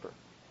and deeper.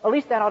 At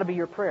least that ought to be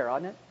your prayer,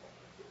 oughtn't it?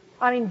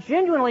 I mean,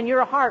 genuinely in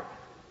your heart,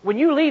 when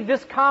you leave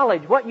this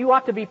college, what you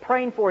ought to be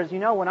praying for is,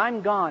 when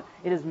I'm gone,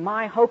 it is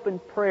my hope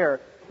and prayer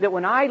that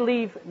when I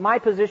leave my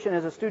position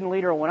as a student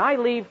leader, or when I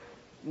leave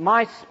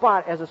my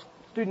spot as a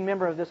student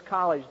member of this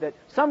college, that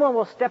someone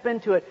will step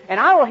into it, and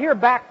I will hear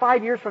back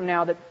 5 years from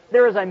now that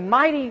there is a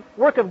mighty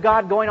work of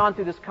God going on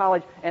through this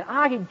college, and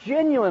I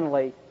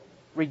genuinely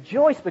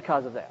rejoice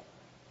because of that.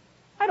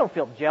 I don't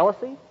feel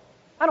jealousy.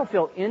 I don't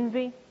feel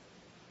envy.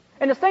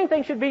 And the same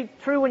thing should be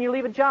true when you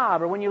leave a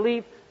job or when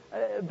you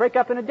break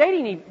up in a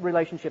dating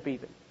relationship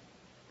even.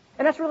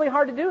 And that's really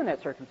hard to do in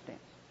that circumstance.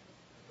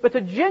 But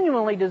to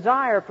genuinely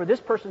desire for this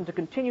person to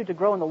continue to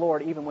grow in the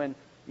Lord even when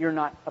you're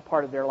not a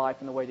part of their life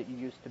in the way that you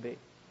used to be.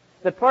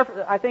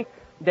 I think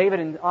David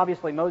and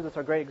obviously Moses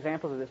are great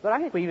examples of this, but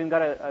I think we even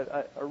got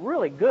a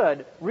really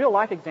good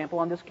real-life example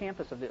on this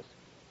campus of this.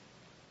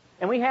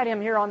 And we had him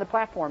here on the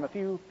platform a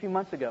few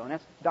months ago, and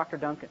that's Dr.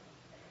 Duncan.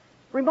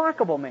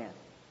 Remarkable man.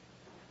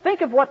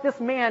 Think of what this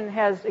man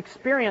has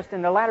experienced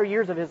in the latter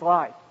years of his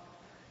life.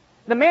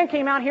 The man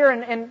came out here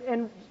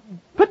and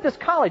put this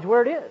college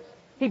where it is.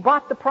 He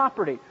bought the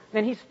property.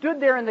 Then he stood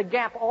there in the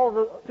gap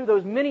through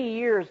those many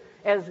years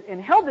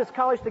and held this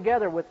college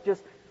together with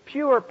just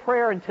pure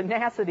prayer and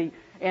tenacity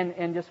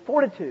and just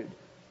fortitude.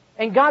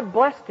 And God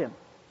blessed him.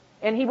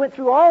 And he went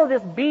through all of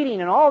this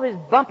beating and all this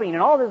bumping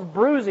and all this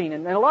bruising.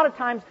 And a lot of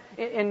times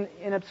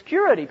in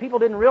obscurity, people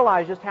didn't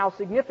realize just how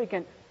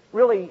significant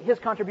really his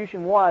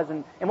contribution was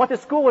and what the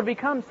school would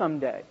become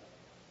someday.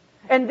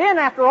 And then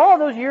after all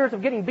those years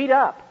of getting beat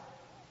up,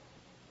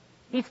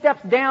 he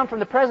steps down from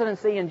the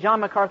presidency and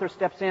John MacArthur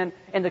steps in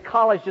and the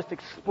college just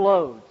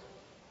explodes.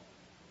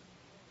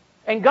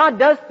 And God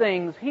does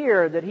things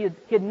here that he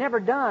had never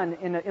done,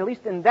 at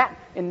least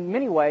in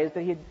many ways,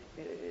 that he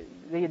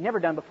had never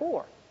done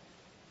before.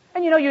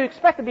 And you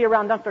expect to be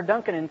around Dr.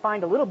 Duncan and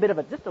find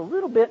just a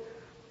little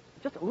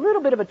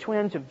bit of a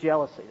twinge of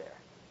jealousy there.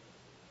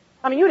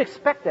 I mean, you'd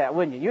expect that,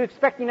 wouldn't you? You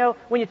expect,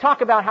 when you talk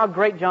about how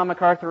great John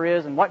MacArthur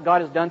is and what God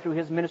has done through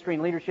his ministry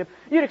and leadership,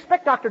 you'd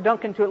expect Dr.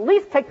 Duncan to at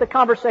least take the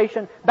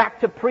conversation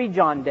back to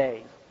pre-John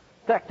days,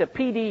 back to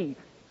PD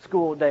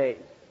school days,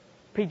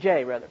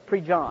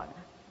 pre-John.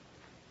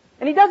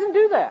 And he doesn't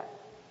do that.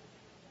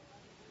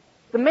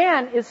 The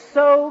man is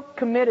so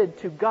committed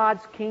to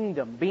God's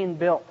kingdom being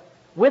built,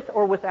 with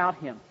or without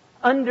him,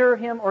 under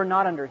him or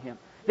not under him,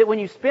 that when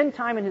you spend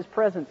time in his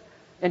presence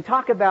and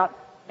talk about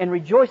and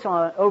rejoice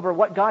over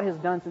what God has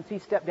done since he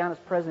stepped down as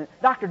president,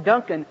 Dr.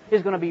 Duncan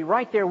is going to be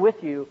right there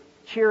with you,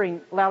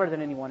 cheering louder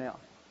than anyone else.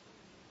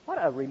 What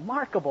a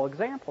remarkable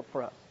example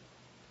for us.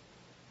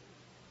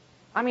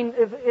 I mean,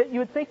 you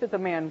would think that the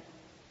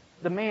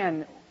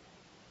man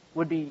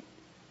would be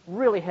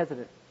really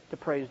hesitant to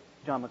praise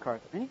John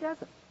MacArthur, and he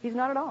doesn't. He's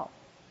not at all.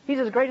 He's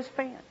his greatest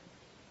fan.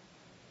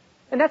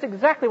 And that's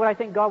exactly what I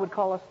think God would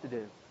call us to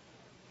do.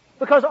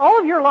 Because all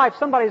of your life,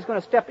 somebody's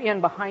going to step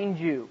in behind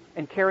you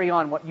and carry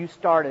on what you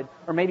started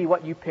or maybe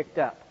what you picked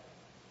up.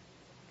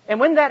 And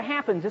when that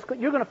happens,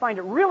 you're going to find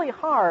it really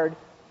hard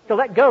to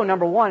let go,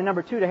 number one, and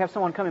number two, to have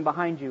someone coming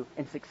behind you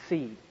and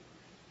succeed.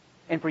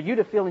 And for you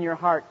to feel in your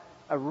heart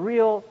a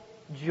real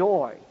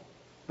joy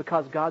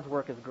because God's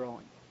work is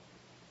growing.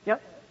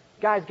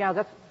 Guys, gals,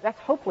 that's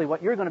hopefully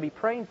what you're going to be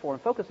praying for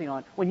and focusing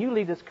on when you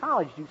leave this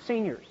college, you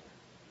seniors.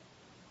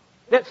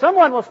 That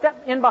someone will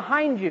step in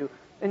behind you,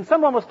 and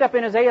someone will step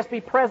in as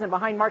ASB president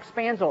behind Mark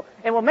Spanzel,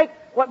 and will make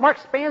what Mark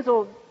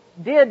Spanzel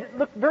did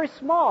look very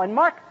small. And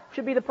Mark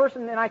should be the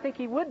person, and I think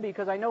he would be,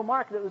 because I know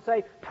Mark, that would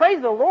say,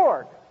 praise the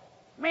Lord.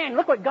 Man,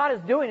 look what God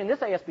is doing in this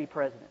ASB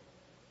president.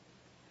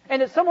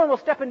 And that someone will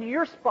step into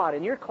your spot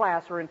in your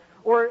class or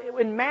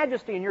in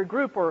majesty in your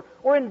group or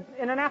in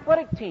an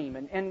athletic team,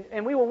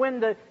 and we will win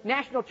the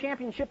national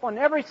championship on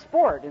every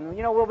sport. And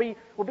we'll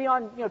be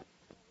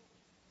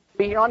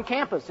on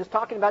campus just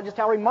talking about just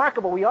how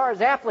remarkable we are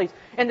as athletes.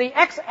 And the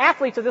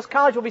ex-athletes of this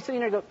college will be sitting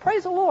there and go,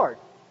 praise the Lord.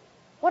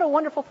 What a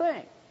wonderful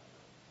thing.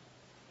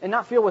 And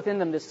not feel within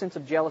them this sense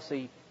of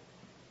jealousy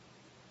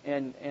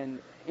and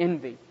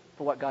envy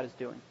for what God is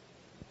doing.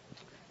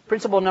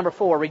 Principle number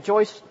 4,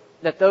 rejoice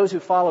that those who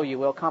follow you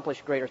will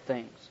accomplish greater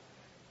things.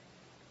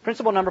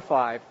 Principle number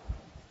 5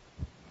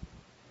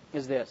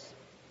 is this.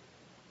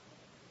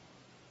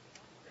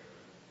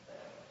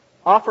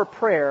 Offer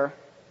prayer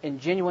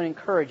and genuine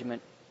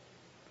encouragement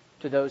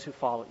to those who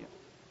follow you.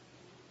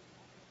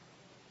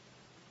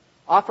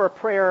 Offer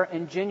prayer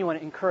and genuine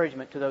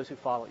encouragement to those who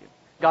follow you.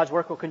 God's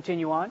work will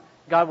continue on.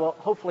 God will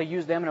hopefully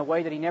use them in a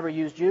way that He never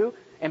used you.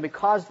 And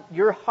because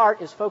your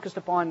heart is focused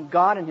upon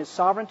God and His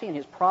sovereignty and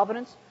His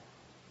providence,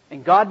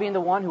 and God being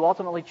the one who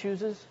ultimately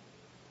chooses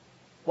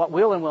what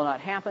will and will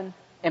not happen,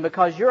 and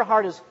because your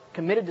heart is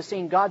committed to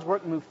seeing God's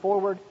work move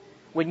forward,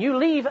 when you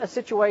leave a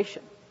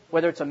situation,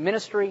 whether it's a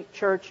ministry,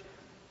 church,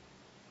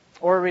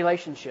 or a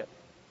relationship,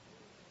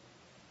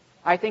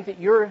 I think that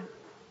your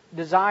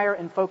desire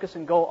and focus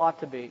and goal ought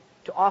to be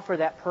to offer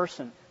that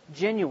person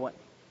genuine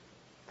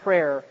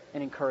prayer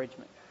and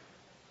encouragement.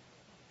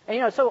 And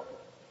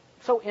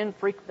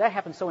that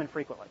happens so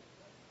infrequently.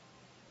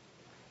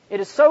 It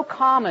is so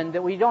common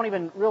that we don't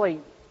even really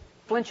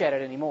flinch at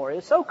it anymore.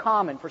 It's so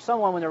common for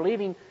someone when they're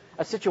leaving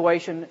a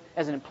situation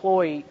as an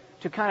employee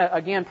to kind of,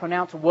 again,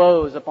 pronounce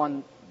woes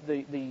upon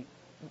the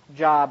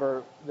job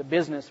or the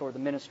business or the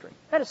ministry.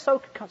 That is so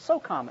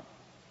common.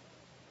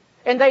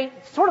 And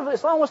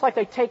it's almost like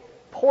they take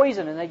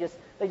poison and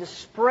they just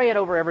spray it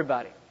over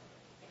everybody.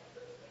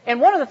 And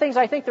one of the things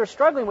I think they're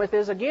struggling with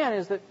is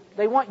that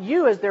they want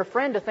you as their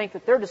friend to think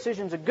that their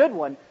decision's a good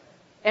one.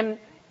 And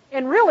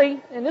really,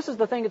 and this is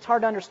the thing that's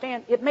hard to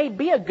understand, it may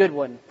be a good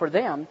one for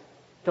them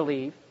to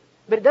leave,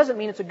 but it doesn't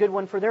mean it's a good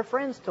one for their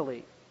friends to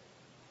leave.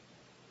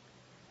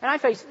 And I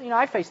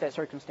faced that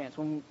circumstance.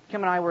 When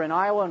Kim and I were in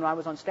Iowa and I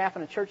was on staff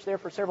in a church there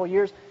for several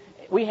years,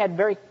 we had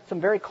some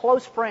very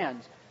close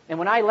friends. And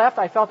when I left,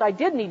 I felt I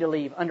did need to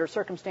leave under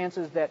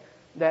circumstances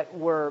that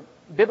were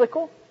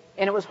biblical.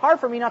 And it was hard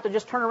for me not to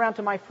just turn around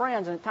to my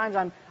friends. And at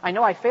times I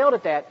know I failed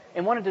at that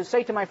and wanted to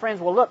say to my friends,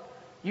 well, look,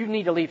 you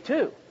need to leave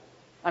too.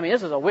 I mean,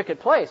 this is a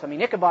wicked place. I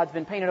mean, Ichabod's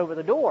been painted over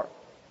the door.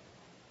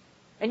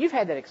 And you've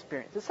had that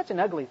experience. It's such an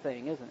ugly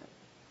thing, isn't it?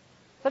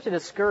 Such a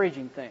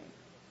discouraging thing.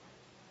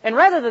 And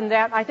rather than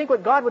that, I think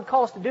what God would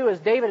call us to do, as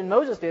David and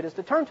Moses did, is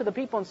to turn to the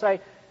people and say,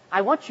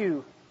 I want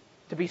you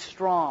to be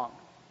strong.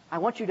 I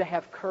want you to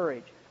have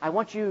courage. I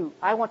want you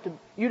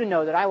to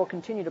know that I will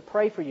continue to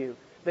pray for you,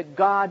 that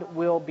God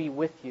will be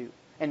with you,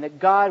 and that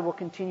God will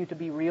continue to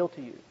be real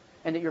to you,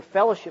 and that your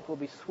fellowship will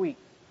be sweet,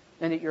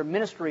 and that your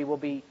ministry will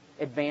be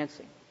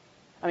advancing.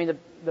 I mean,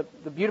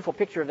 the beautiful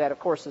picture of that, of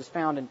course, is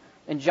found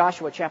in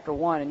Joshua chapter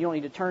 1, and you don't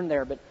need to turn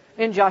there, but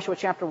in Joshua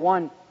chapter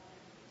 1,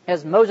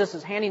 as Moses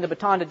is handing the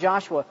baton to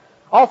Joshua,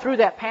 all through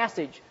that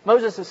passage,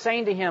 Moses is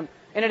saying to him,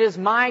 and it is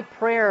my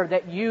prayer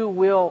that you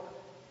will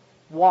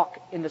walk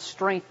in the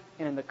strength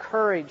and in the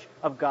courage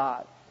of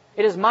God.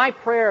 It is my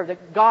prayer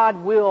that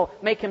God will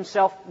make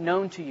Himself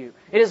known to you.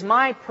 It is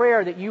my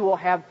prayer that you will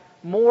have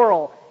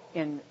moral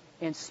and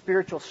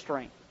spiritual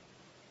strength.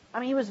 I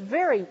mean, he was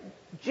very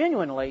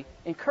genuinely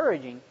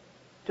encouraging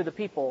to the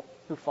people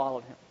who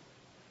followed him.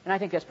 And I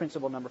think that's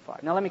principle number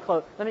 5. Now let me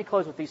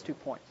close with these 2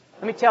 points.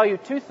 Let me tell you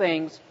 2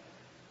 things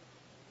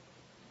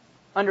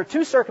under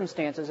 2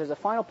 circumstances as a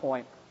final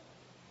point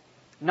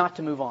not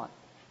to move on.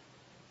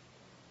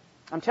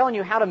 I'm telling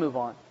you how to move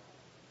on.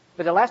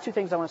 But the last 2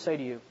 things I want to say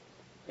to you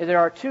is there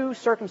are 2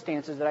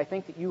 circumstances that I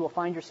think that you will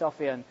find yourself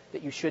in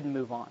that you shouldn't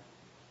move on.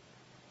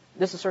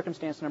 This is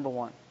circumstance number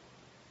 1.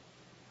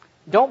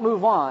 Don't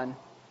move on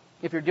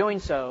if you're doing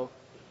so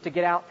to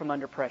get out from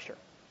under pressure.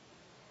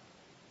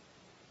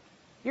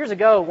 Years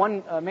ago,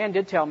 one man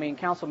did tell me and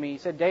counsel me, he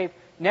said, Dave,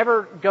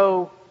 never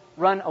go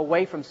run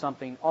away from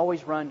something,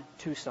 always run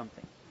to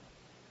something.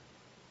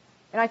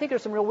 And I think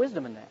there's some real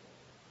wisdom in that.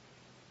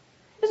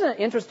 Isn't it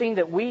interesting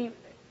that we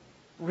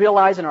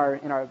realize in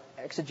our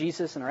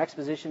exegesis and our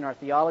exposition and our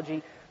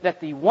theology that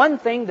the one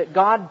thing that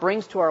God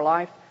brings to our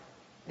life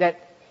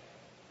that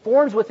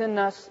forms within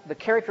us the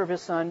character of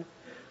His Son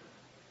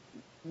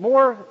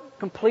more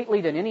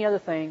completely than any other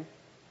thing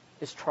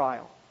is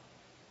trial.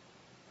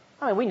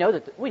 I mean, we know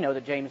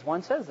that James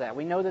 1 says that.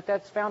 We know that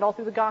that's found all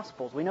through the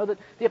Gospels. We know that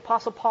the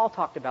Apostle Paul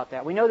talked about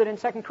that. We know that in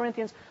 2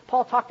 Corinthians,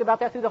 Paul talked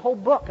about that through the whole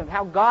book of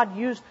how God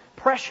used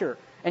pressure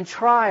and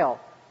trial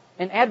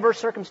and adverse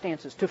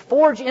circumstances to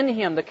forge in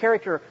him the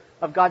character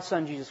of God's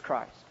Son, Jesus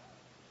Christ.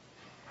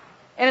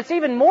 And it's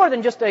even more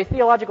than just a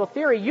theological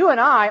theory. You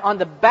and I, on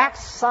the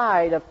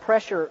backside of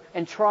pressure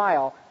and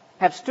trial,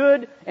 have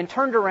stood and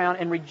turned around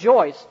and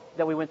rejoiced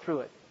that we went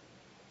through it.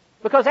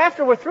 Because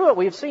after we're through it,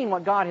 we have seen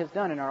what God has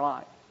done in our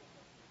life.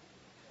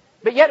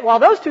 But yet, while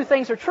those 2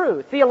 things are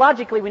true,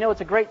 theologically we know it's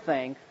a great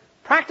thing.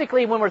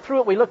 Practically, when we're through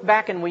it, we look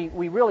back and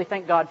we really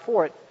thank God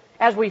for it.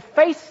 As we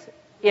face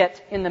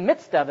it in the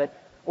midst of it,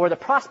 or the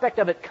prospect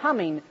of it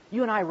coming,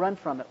 you and I run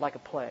from it like a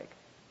plague.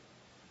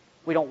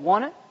 We don't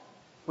want it.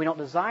 We don't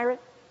desire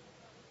it.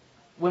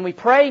 When we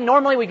pray,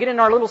 normally we get in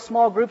our little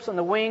small groups on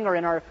the wing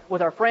or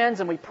with our friends,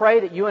 and we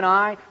pray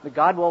that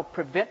God will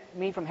prevent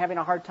me from having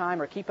a hard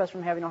time or keep us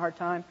from having a hard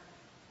time,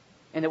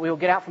 and that we will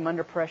get out from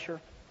under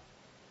pressure.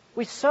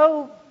 We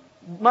so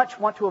much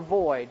want to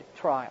avoid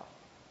trial.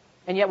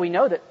 And yet we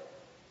know that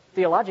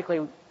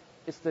theologically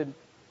it's the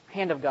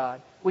hand of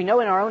God. We know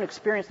in our own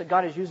experience that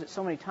God has used it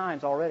so many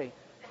times already.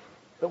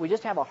 But we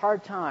just have a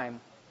hard time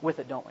with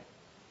it, don't we?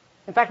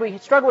 In fact, we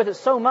struggle with it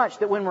so much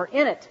that when we're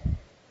in it,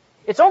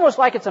 it's almost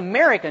like it's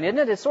American, isn't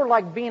it? It's sort of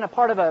like being a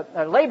part of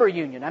a labor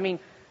union. I mean,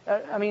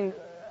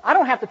 I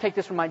don't have to take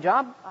this from my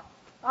job.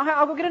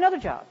 I'll go get another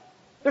job.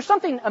 There's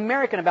something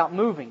American about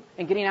moving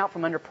and getting out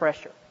from under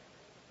pressure.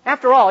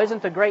 After all,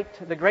 isn't the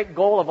great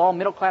goal of all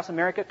middle-class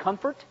America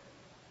comfort?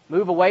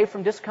 Move away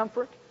from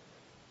discomfort?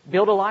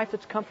 Build a life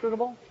that's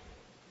comfortable?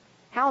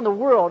 How in the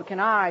world can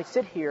I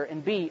sit here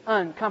and be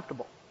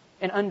uncomfortable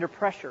and under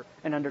pressure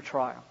and under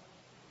trial?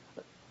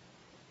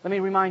 Let me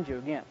remind you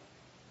again.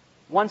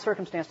 One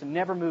circumstance to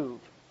never move,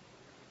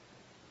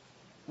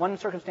 one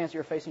circumstance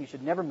you're facing you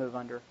should never move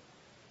under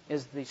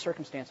is the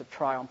circumstance of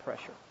trial and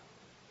pressure.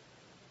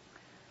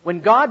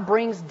 When God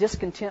brings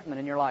discontentment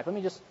in your life, let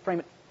me just frame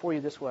it for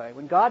you this way.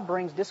 When God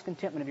brings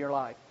discontentment in your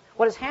life,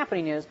 what is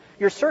happening is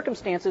your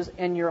circumstances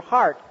and your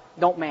heart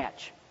don't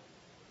match.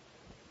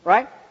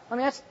 Right? I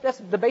mean, that's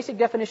the basic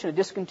definition of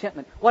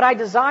discontentment. What I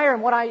desire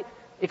and what I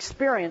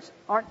experience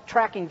aren't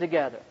tracking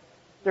together.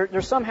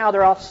 They're somehow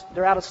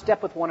out of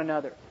step with one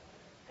another.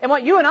 And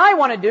what you and I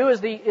want to do is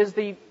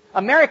the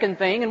American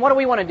thing. And what do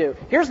we want to do?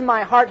 Here's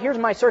my heart. Here's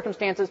my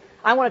circumstances.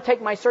 I want to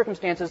take my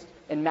circumstances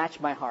and match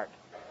my heart.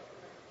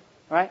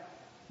 Right?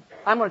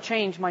 I'm going to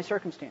change my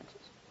circumstances.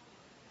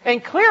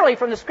 And clearly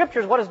from the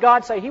Scriptures, what does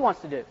God say He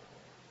wants to do?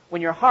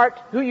 When your heart,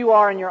 who you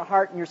are in your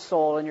heart and your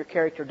soul and your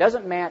character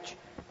doesn't match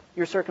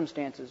your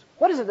circumstances,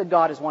 what is it that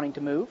God is wanting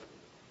to move?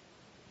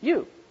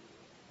 You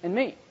and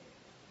me.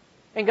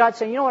 And God's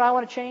saying, you know what I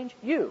want to change?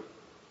 You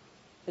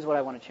is what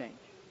I want to change.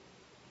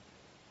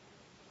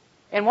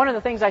 And one of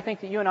the things I think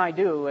that you and I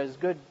do as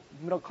good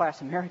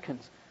middle-class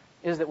Americans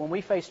is that when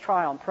we face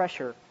trial and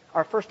pressure,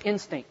 our first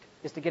instinct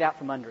is to get out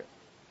from under it.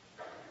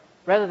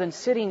 Rather than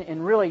sitting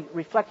and really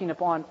reflecting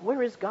upon,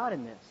 where is God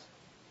in this?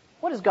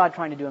 What is God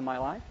trying to do in my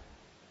life?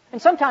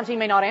 And sometimes He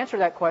may not answer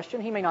that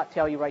question. He may not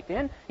tell you right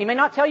then. He may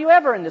not tell you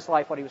ever in this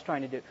life what He was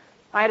trying to do.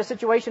 I had a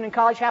situation in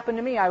college happen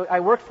to me.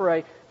 I worked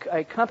for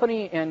a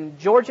company in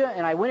Georgia,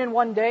 and I went in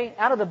one day,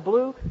 out of the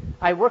blue.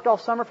 I worked all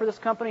summer for this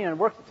company, and I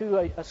worked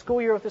through a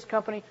school year with this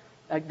company.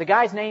 The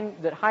guy's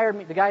name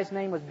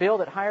was Bill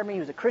that hired me. He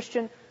was a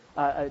Christian,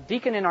 a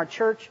deacon in our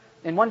church.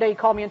 And one day he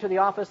called me into the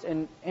office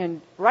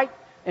and right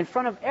in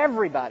front of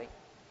everybody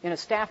in a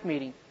staff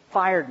meeting,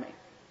 fired me.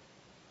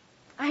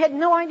 I had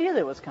no idea that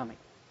it was coming.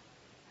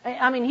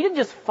 I mean, he didn't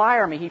just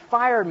fire me. He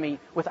fired me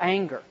with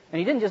anger. And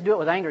he didn't just do it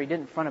with anger. He did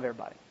it in front of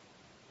everybody.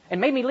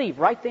 And made me leave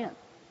right then.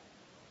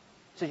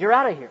 He said, you're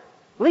out of here.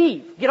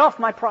 Leave. Get off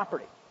my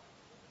property.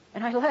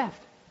 And I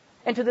left.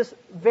 And to this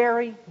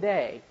very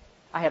day,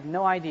 I have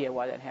no idea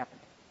why that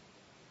happened.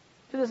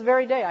 To this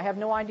very day, I have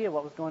no idea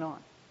what was going on.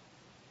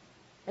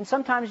 And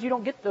sometimes you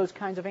don't get those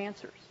kinds of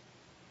answers.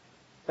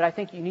 But I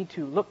think you need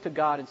to look to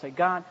God and say,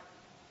 God,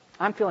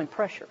 I'm feeling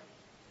pressure.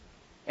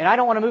 And I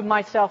don't want to move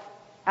myself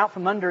out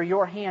from under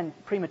your hand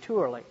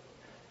prematurely.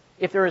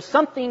 If there is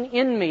something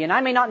in me, and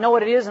I may not know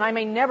what it is, and I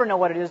may never know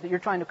what it is that you're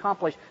trying to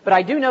accomplish, but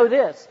I do know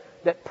this,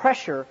 that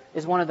pressure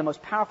is one of the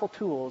most powerful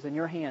tools in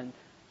your hand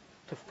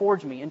to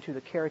forge me into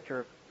the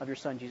character of your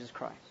Son, Jesus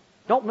Christ.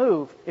 Don't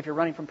move if you're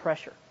running from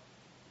pressure.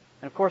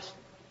 And of course,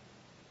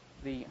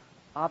 the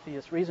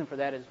obvious reason for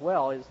that as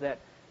well is that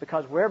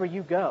because wherever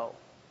you go,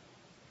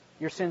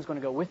 your sin's going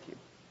to go with you.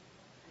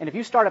 And if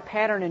you start a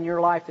pattern in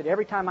your life that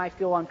every time I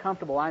feel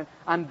uncomfortable,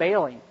 I'm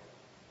bailing,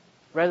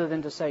 rather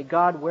than to say,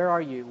 God, where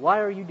are you? Why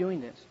are you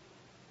doing this?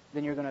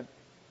 Then you're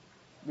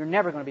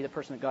never going to be the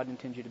person that God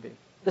intends you to be.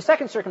 The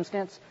second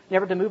circumstance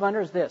never to move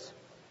under is this.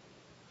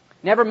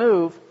 Never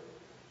move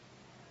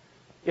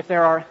if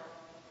there are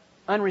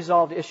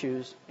unresolved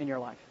issues in your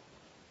life.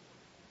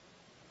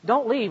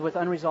 Don't leave with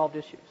unresolved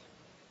issues.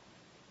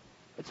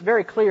 It's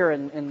very clear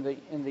in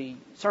the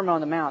Sermon on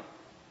the Mount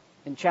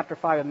in chapter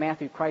 5 of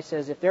Matthew. Christ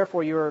says, if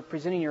therefore you are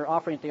presenting your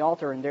offering at the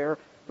altar and there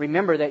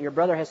remember that your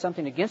brother has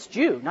something against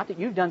you, not that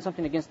you've done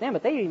something against them,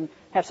 but they even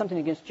have something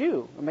against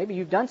you, or maybe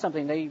you've done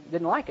something they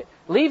didn't like it.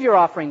 Leave your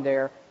offering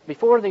there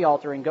before the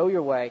altar and go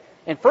your way,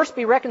 and first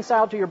be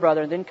reconciled to your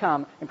brother and then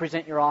come and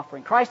present your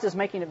offering. Christ is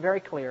making it very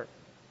clear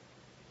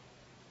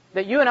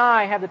that you and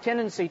I have the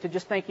tendency to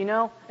just think,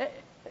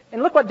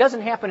 and look what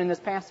doesn't happen in this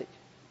passage.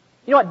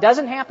 You know what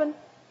doesn't happen?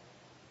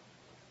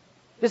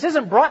 This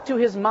isn't brought to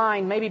his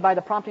mind maybe by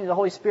the prompting of the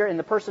Holy Spirit, and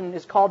the person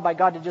is called by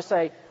God to just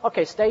say,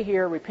 okay, stay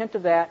here, repent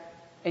of that,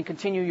 and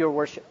continue your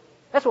worship.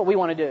 That's what we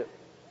want to do.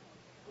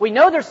 We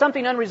know there's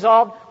something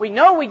unresolved. We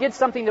know we did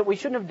something that we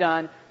shouldn't have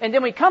done. And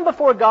then we come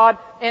before God,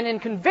 and in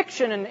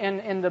conviction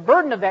and the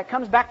burden of that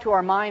comes back to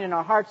our mind and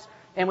our hearts,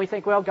 and we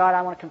think, well, God,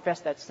 I want to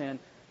confess that sin,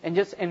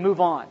 and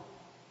move on.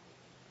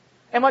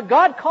 And what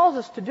God calls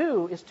us to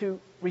do is to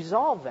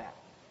resolve that.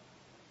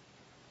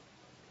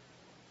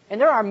 And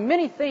there are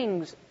many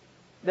things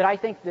that I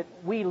think that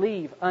we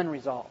leave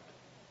unresolved.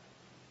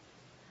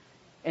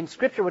 And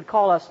Scripture would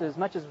call us, as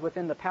much as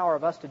within the power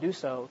of us to do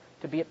so,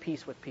 to be at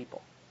peace with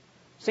people.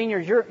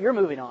 Seniors, you're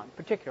moving on,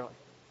 particularly.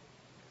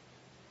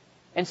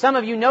 And some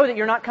of you know that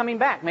you're not coming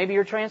back. Maybe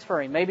you're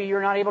transferring. Maybe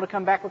you're not able to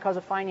come back because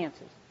of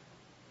finances.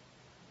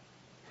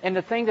 And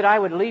the thing that I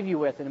would leave you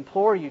with and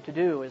implore you to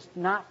do is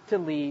not to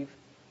leave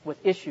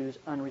with issues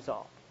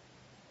unresolved.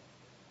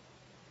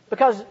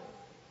 Because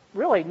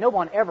really, no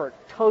one ever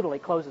totally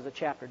closes a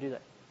chapter, do they?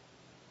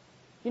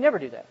 You never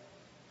do that.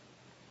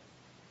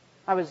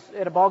 I was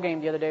at a ball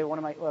game the other day,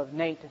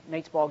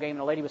 Nate's ball game, and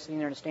a lady was sitting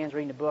there in the stands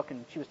reading a book,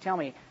 and she was telling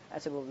me, I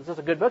said, well, is this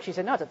a good book? She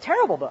said, no, it's a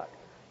terrible book.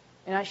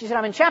 And she said,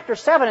 I'm in chapter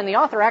 7, and the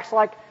author acts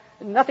like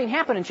nothing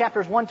happened in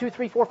chapters 1, 2,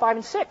 3, 4, 5,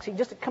 and 6. He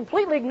just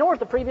completely ignores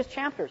the previous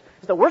chapters.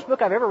 It's the worst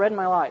book I've ever read in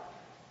my life.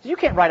 So you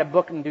can't write a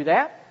book and do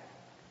that.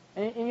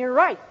 And you're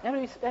right.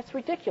 That's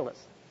ridiculous.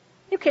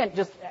 You can't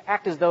just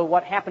act as though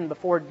what happened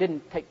before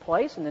didn't take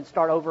place and then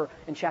start over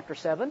in chapter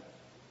 7.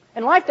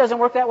 And life doesn't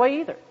work that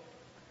way either.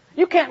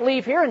 You can't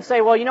leave here and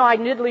say, well, I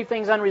did leave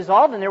things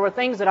unresolved, and there were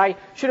things that I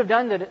should have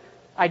done that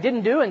I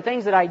didn't do, and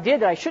things that I did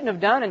that I shouldn't have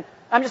done, and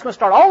I'm just going to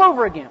start all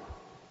over again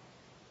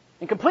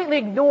and completely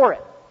ignore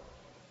it,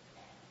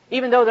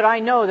 even though that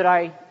I know that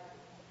I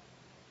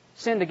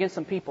sinned against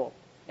some people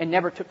and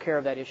never took care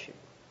of that issue.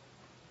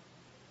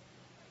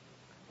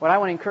 What I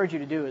want to encourage you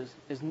to do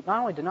is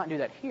not only to not do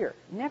that here,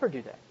 never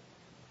do that.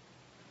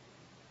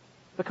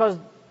 Because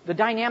the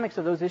dynamics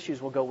of those issues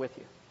will go with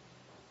you.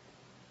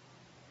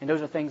 And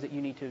those are things that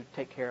you need to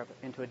take care of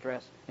and to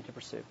address and to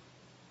pursue.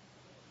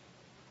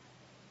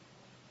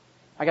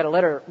 I got a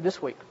letter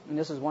this week, and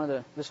this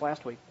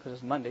last week, because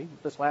it's Monday,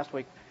 this last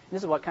week. And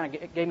this is what kind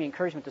of gave me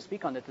encouragement to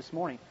speak on it this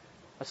morning.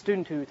 A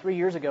student who 3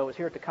 years ago was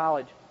here at the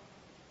college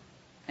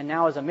and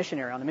now is a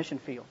missionary on the mission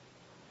field.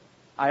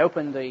 I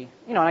opened you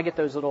get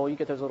those little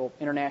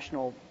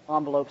international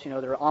envelopes,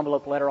 they're an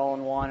envelope letter all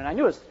in one, and I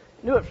knew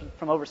it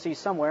from overseas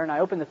somewhere, and I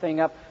opened the thing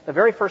up, the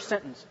very first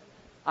sentence,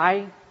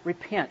 I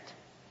repent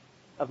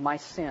of my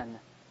sin,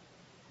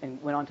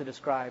 and went on to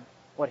describe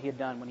what he had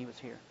done when he was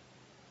here.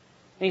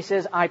 And he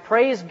says, I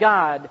praise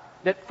God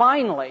that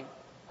finally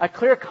a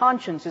clear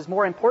conscience is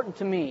more important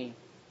to me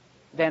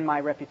than my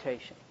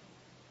reputation.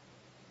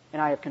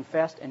 And I have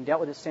confessed and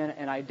dealt with this sin,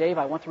 and Dave,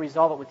 I want to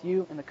resolve it with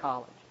you in the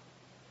college.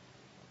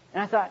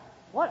 And I thought,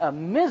 what a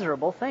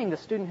miserable thing the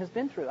student has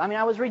been through.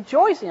 I was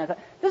rejoicing. I thought,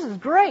 this is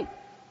great.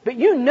 But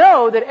you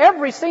know that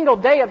every single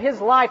day of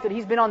his life that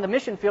he's been on the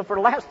mission field for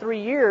the last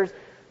 3 years,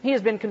 he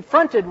has been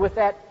confronted with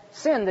that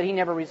sin that he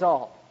never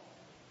resolved.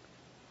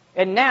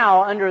 And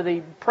now, under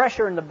the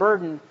pressure and the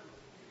burden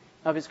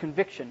of his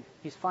conviction,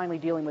 he's finally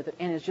dealing with it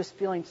and is just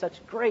feeling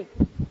such great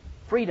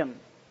freedom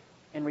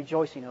and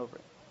rejoicing over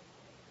it.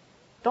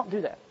 Don't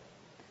do that.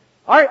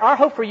 Our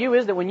hope for you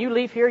is that when you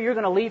leave here, you're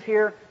going to leave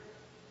here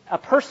a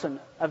person,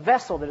 a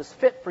vessel that is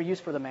fit for use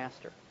for the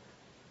Master.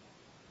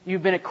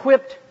 You've been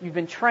equipped, you've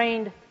been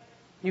trained,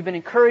 you've been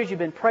encouraged, you've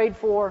been prayed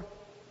for,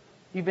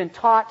 you've been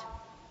taught,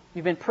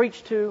 you've been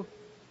preached to.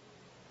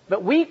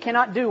 But we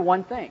cannot do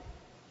one thing,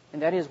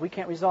 and that is we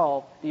can't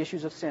resolve the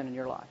issues of sin in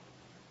your life.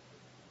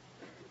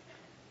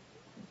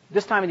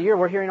 This time of the year,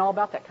 we're hearing all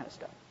about that kind of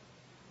stuff.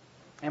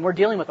 And we're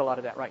dealing with a lot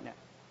of that right now.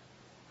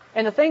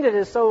 And the thing that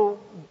is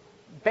so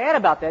bad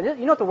about that,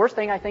 what the worst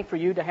thing I think for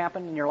you to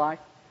happen in your life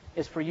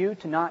is for you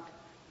to not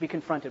be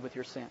confronted with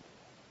your sin.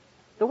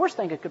 The worst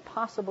thing that could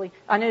possibly,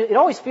 it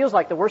always feels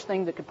like the worst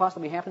thing that could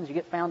possibly happen is you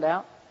get found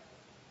out.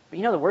 But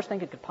the worst thing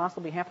that could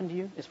possibly happen to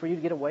you is for you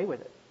to get away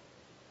with it.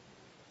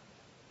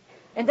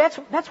 And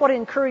that's what I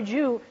encourage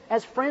you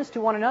as friends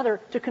to one another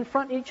to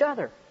confront each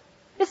other.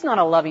 It's not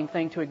a loving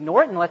thing to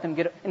ignore it and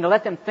to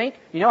let them think,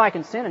 I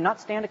can sin and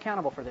not stand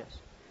accountable for this.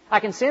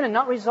 I can sin and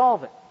not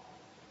resolve it.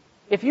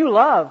 If you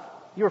love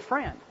your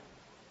friend,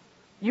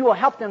 you will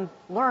help them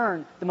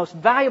learn the most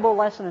valuable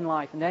lesson in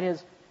life, and that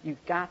is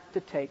you've got to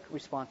take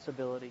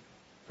responsibility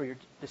for your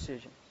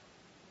decisions.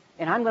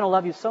 And I'm going to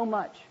love you so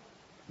much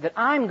that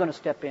I'm going to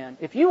step in.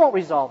 If you won't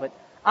resolve it,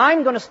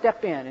 I'm going to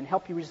step in and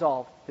help you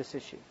resolve this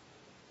issue.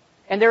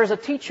 And there is a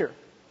teacher,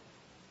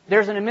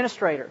 there's an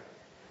administrator,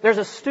 there's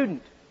a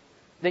student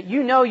that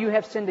you know you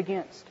have sinned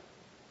against.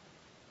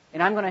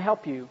 And I'm going to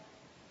help you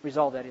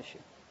resolve that issue.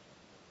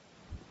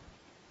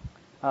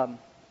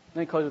 Let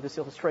me close with this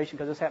illustration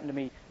because this happened to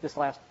me this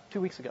last 2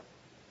 weeks ago.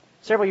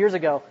 Several years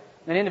ago,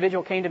 an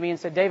individual came to me and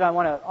said, Dave, I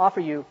want to offer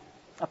you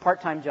a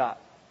part-time job.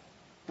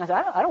 And I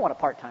said, I don't want a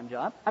part-time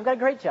job. I've got a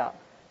great job.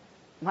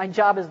 My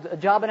job is a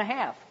job and a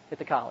half at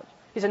the college.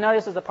 He said, no,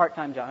 this is a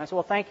part-time job. I said,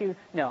 well, thank you.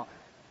 No.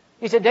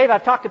 He said, Dave,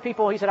 I've talked to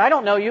people. He said, I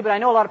don't know you, but I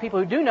know a lot of people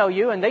who do know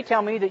you, and they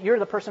tell me that you're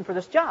the person for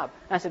this job.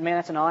 And I said, man,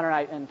 that's an honor.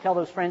 And tell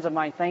those friends of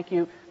mine, thank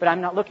you, but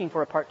I'm not looking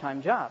for a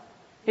part-time job.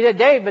 He said,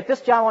 Dave, but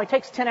this job only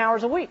takes 10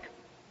 hours a week.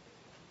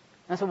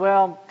 And I said,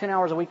 well, 10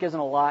 hours a week isn't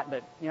a lot,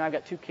 but, I've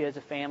got 2 kids,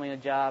 a family, and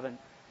a job, and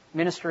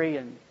ministry,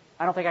 and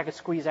I don't think I could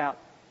squeeze out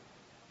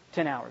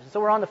 10 hours. And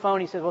so we're on the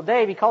phone. He said, well,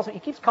 Dave, he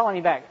keeps calling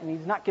me back, and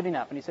he's not giving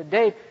up. And he said,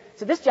 Dave,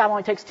 this job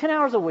only takes 10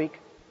 hours a week,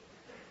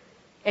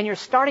 and your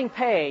starting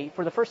pay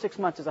for the first 6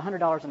 months is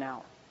 $100 an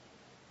hour.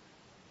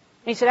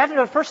 And he said, after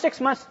the first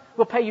 6 months,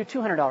 we'll pay you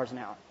 $200 an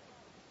hour.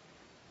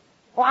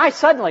 Well,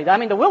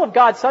 the will of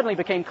God suddenly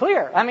became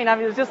clear.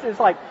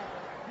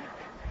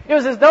 It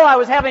was as though I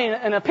was having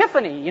an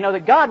epiphany,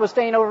 that God was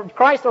staying over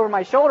Christ over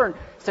my shoulder and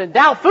said,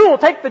 thou fool,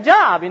 take the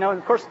job, and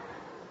of course,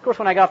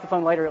 when I got off the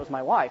phone later, it was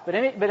my wife. But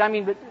 10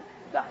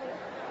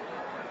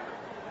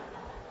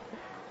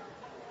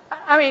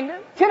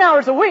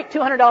 hours a week,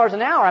 $200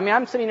 an hour.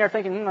 I'm sitting there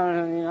thinking,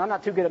 I'm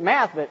not too good at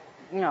math, but,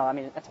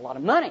 that's a lot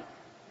of money.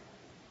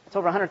 It's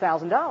over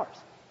 $100,000.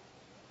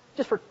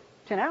 just for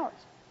 10 hours.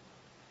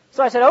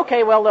 So I said,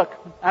 okay, well, look,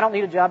 I don't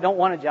need a job, don't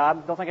want a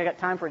job, don't think I got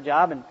time for a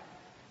job, and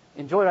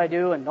enjoy what I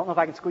do, and don't know if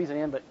I can squeeze it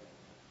in, but,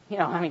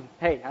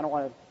 hey, I don't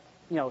want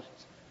to,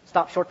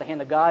 stop short the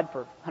hand of God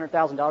for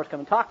 $100,000 come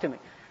and talk to me.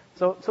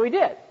 So he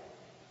did.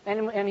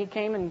 And he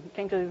came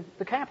to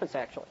the campus,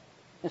 actually,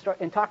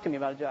 and talked to me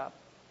about a job.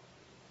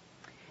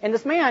 And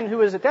this man, who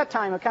was at that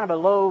time a kind of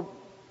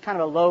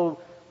a low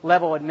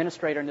level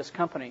administrator in this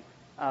company,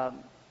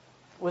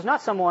 was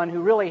not someone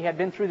who really had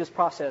been through this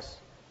process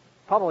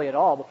probably at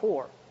all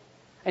before,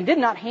 and did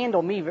not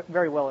handle me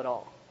very well at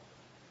all.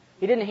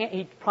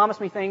 He promised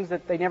me things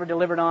that they never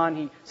delivered on.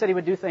 He said he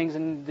would do things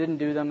and didn't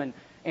do them,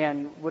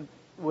 and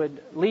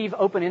would leave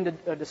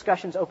open-ended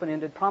discussions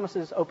open-ended,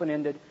 promises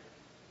open-ended,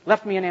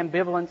 left me in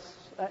ambivalence.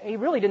 He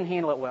really didn't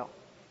handle it well.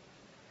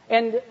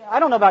 And I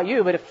don't know about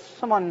you, but if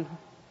someone,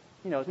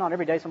 it's not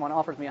every day someone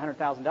offers me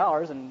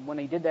 $100,000, and when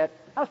he did that,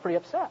 I was pretty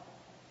upset.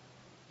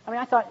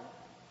 I thought,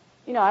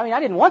 I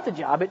didn't want the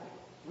job, but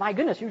my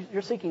goodness,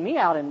 you're seeking me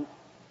out, and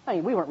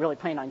we weren't really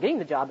planning on getting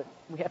the job, but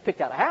we had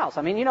picked out a house.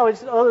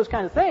 It's all those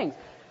kind of things.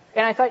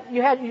 And I thought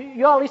you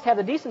at least have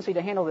the decency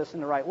to handle this in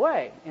the right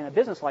way, in a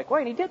business-like way,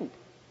 and he didn't.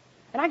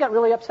 And I got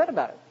really upset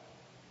about it.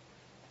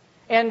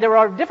 And there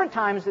are different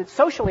times that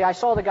socially I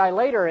saw the guy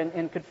later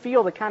and could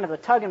feel the kind of a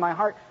tug in my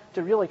heart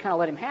to really kind of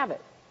let him have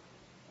it.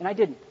 And I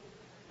didn't.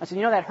 I said,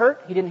 that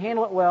hurt. He didn't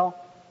handle it well,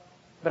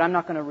 but I'm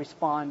not going to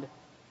respond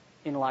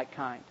in like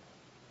kind.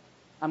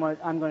 I'm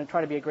going to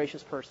try to be a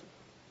gracious person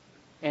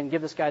and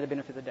give this guy the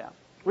benefit of the doubt.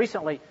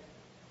 Recently,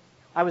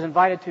 I was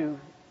invited to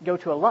go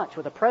to a lunch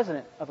with a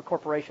president of a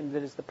corporation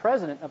that is the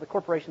president of the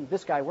corporation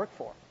this guy worked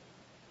for,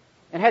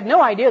 and had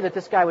no idea that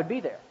this guy would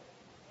be there.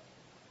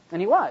 And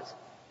he was.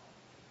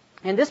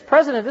 And this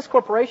president of this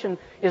corporation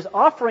is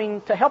offering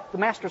to help the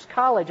Master's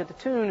College at the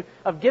tune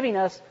of giving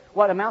us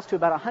what amounts to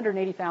about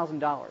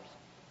 $180,000.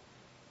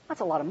 That's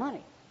a lot of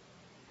money.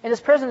 And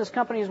this president of this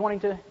company is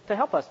wanting to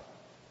help us.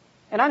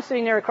 And I'm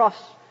sitting there across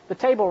the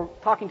table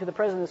talking to the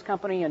president of this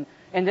company, and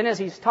then as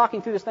he's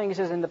talking through this thing, he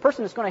says, and the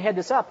person that's going to head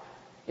this up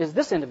is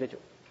this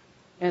individual.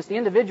 And it's the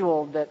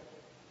individual that,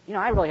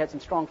 I really had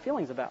some strong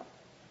feelings about,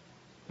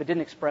 but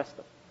didn't express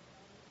them.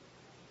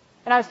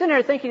 And I was sitting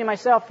there thinking to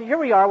myself, here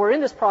we are, we're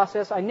in this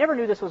process. I never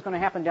knew this was going to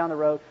happen down the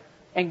road.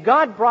 And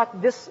God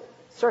brought this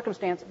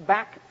circumstance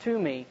back to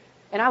me.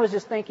 And I was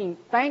just thinking,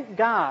 thank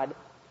God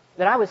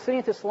that I was sitting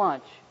at this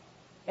lunch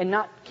and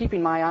not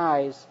keeping my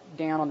eyes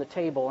down on the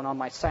table and on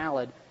my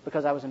salad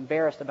because I was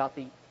embarrassed about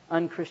the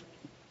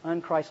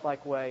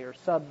unchristlike way or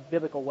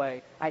sub-biblical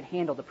way I'd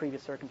handled the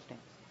previous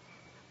circumstance.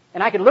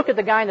 And I could look at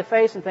the guy in the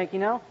face and think,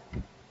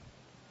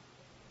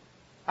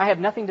 I have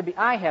nothing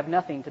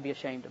to be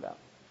ashamed about.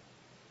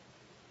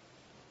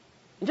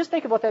 And just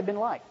think of what that had been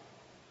like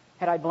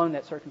had I blown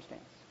that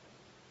circumstance.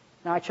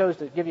 Now, I chose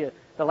to give you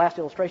the last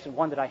illustration,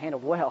 one that I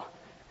handled well,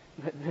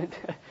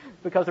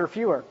 because there are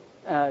fewer.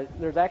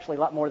 There's actually a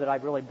lot more that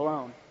I've really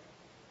blown.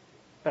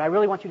 But I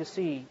really want you to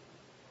see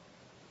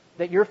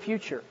that your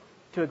future,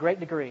 to a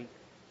great degree,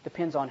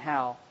 depends on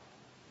how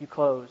you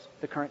close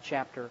the current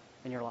chapter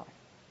in your life.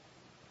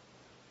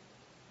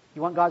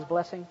 You want God's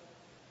blessing?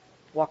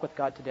 Walk with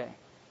God today.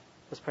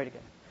 Let's pray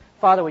together.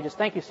 Father, we just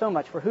thank you so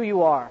much for who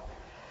you are.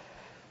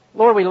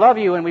 Lord, we love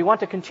you and we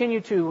want to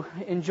continue to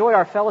enjoy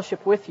our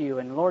fellowship with you,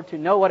 and Lord, to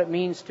know what it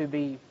means to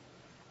be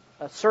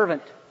a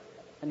servant,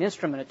 an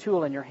instrument, a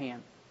tool in your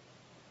hand.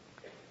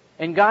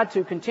 And God,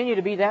 to continue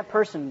to be that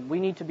person, we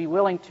need to be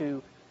willing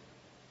to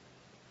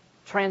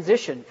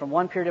transition from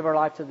one period of our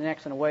life to the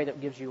next in a way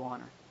that gives you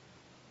honor.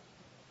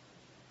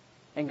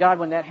 And God,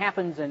 when that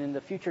happens, and in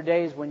the future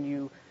days when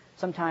you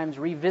sometimes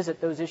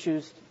revisit those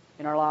issues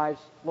in our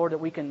lives, Lord, that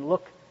we can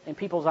look in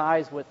people's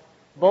eyes with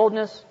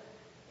boldness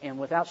and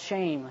without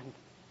shame,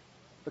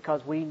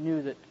 because we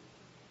knew that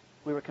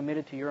we were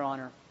committed to your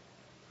honor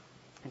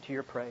and to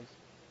your praise.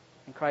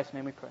 In Christ's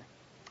name we pray.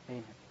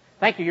 Amen.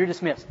 Thank you. You're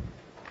dismissed.